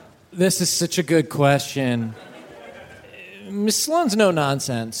 This is such a good question. Miss Sloan's no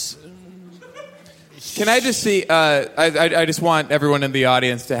nonsense. Can I just see, I just want everyone in the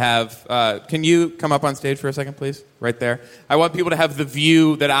audience to have, can you come up on stage for a second, please? Right there. I want people to have the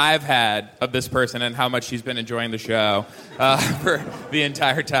view that I've had of this person and how much she's been enjoying the show for the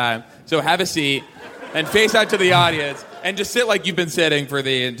entire time. So have a seat and face out to the audience and just sit like you've been sitting for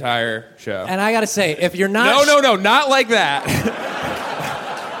the entire show. And I gotta say, if you're not... No, not like that.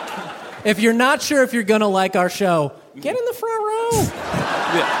 If you're not sure if you're gonna like our show, get in the front row.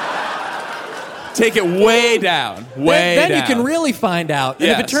 Yeah. Take it way down. Then you can really find out. And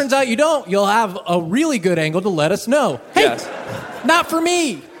if it turns out you don't, you'll have a really good angle to let us know. Hey, not for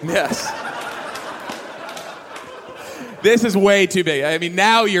me. Yes. This is way too big. I mean,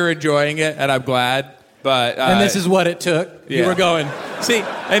 now you're enjoying it, and I'm glad. But and this is what it took. Yeah. You were going. See,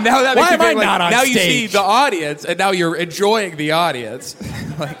 and now that makes Why you am I think, like, not on now stage? you see the audience, and now you're enjoying the audience.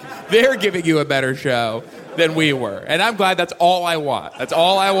 Like they're giving you a better show than we were, and I'm glad. That's all I want. That's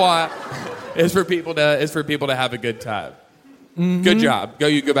all I want. Is for people to have a good time. Mm-hmm. Good job.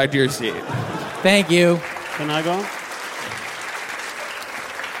 You go back to your seat. Thank you. Can I go?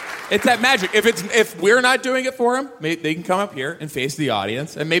 It's that magic. If we're not doing it for them, they can come up here and face the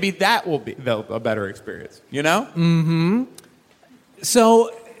audience, and maybe that will be a better experience. You know? Mm-hmm.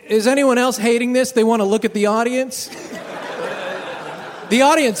 So, is anyone else hating this? They want to look at the audience? The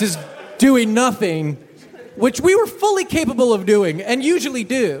audience is doing nothing, which we were fully capable of doing, and usually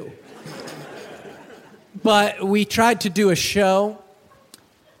do. But we tried to do a show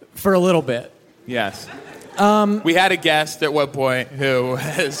for a little bit. Yes. We had a guest at one point who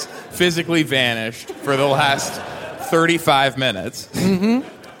has physically vanished for the last 35 minutes. Mm-hmm.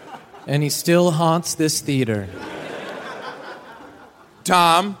 And he still haunts this theater.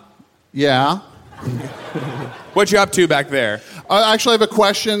 Tom? Yeah? What you up to back there? I actually have a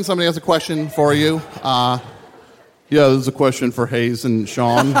question. Somebody has a question for you. This is a question for Hayes and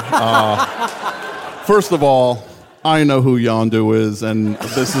Sean. First of all, I know who Yondu is, and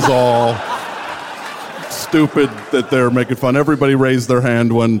this is all stupid that they're making fun. Everybody raised their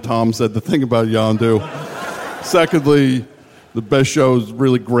hand when Tom said the thing about Yondu. Secondly, the best show is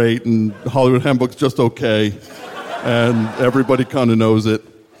really great, and Hollywood Handbook's just okay, and everybody kind of knows it,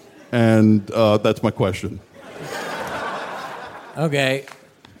 and that's my question. Okay.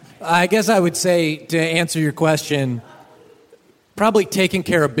 I guess I would say, to answer your question, probably Taking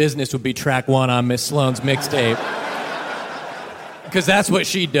Care of Business would be track 1 on Miss Sloan's mixtape. Because that's what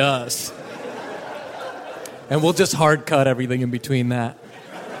she does. And we'll just hard cut everything in between that.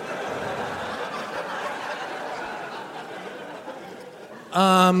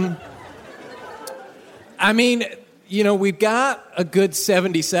 I mean, we've got a good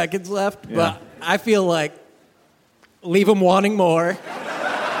 70 seconds left, but I feel like leave them wanting more.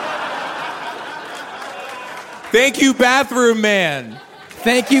 Thank you, bathroom man.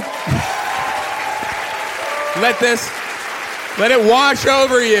 Thank you. Let it wash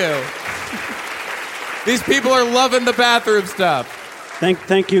over you. These people are loving the bathroom stuff.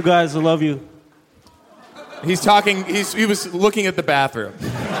 Thank you, guys. I love you. He's talking. He was looking at the bathroom.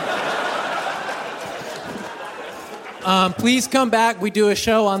 Please come back. We do a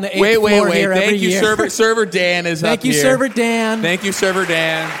show on the 8th floor here every year. Thank you, Server Dan is Thank up you, here. Server Dan. Thank you, Server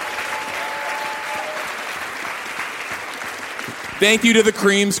Dan. Thank you to the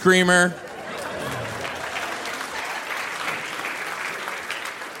Cream Screamer.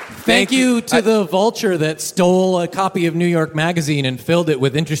 Thank you to the Vulture that stole a copy of New York Magazine and filled it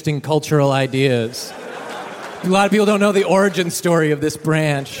with interesting cultural ideas. A lot of people don't know the origin story of this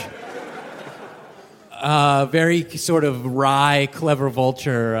branch. Very sort of wry, clever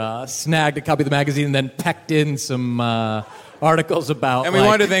Vulture snagged a copy of the magazine and then pecked in some articles about. And we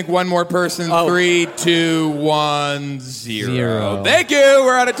want to thank one more person. 3, 2, 1, 0. Thank you.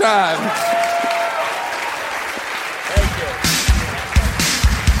 We're out of time. Thank you.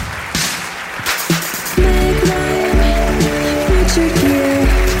 Richard Gere,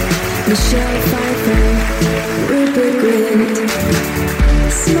 Michelle Pfeiffer, Rupert Grint.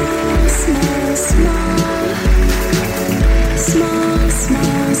 Small, small, small.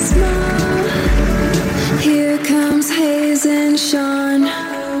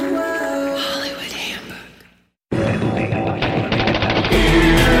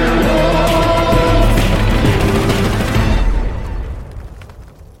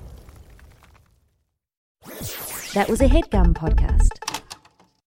 That was a HeadGum podcast.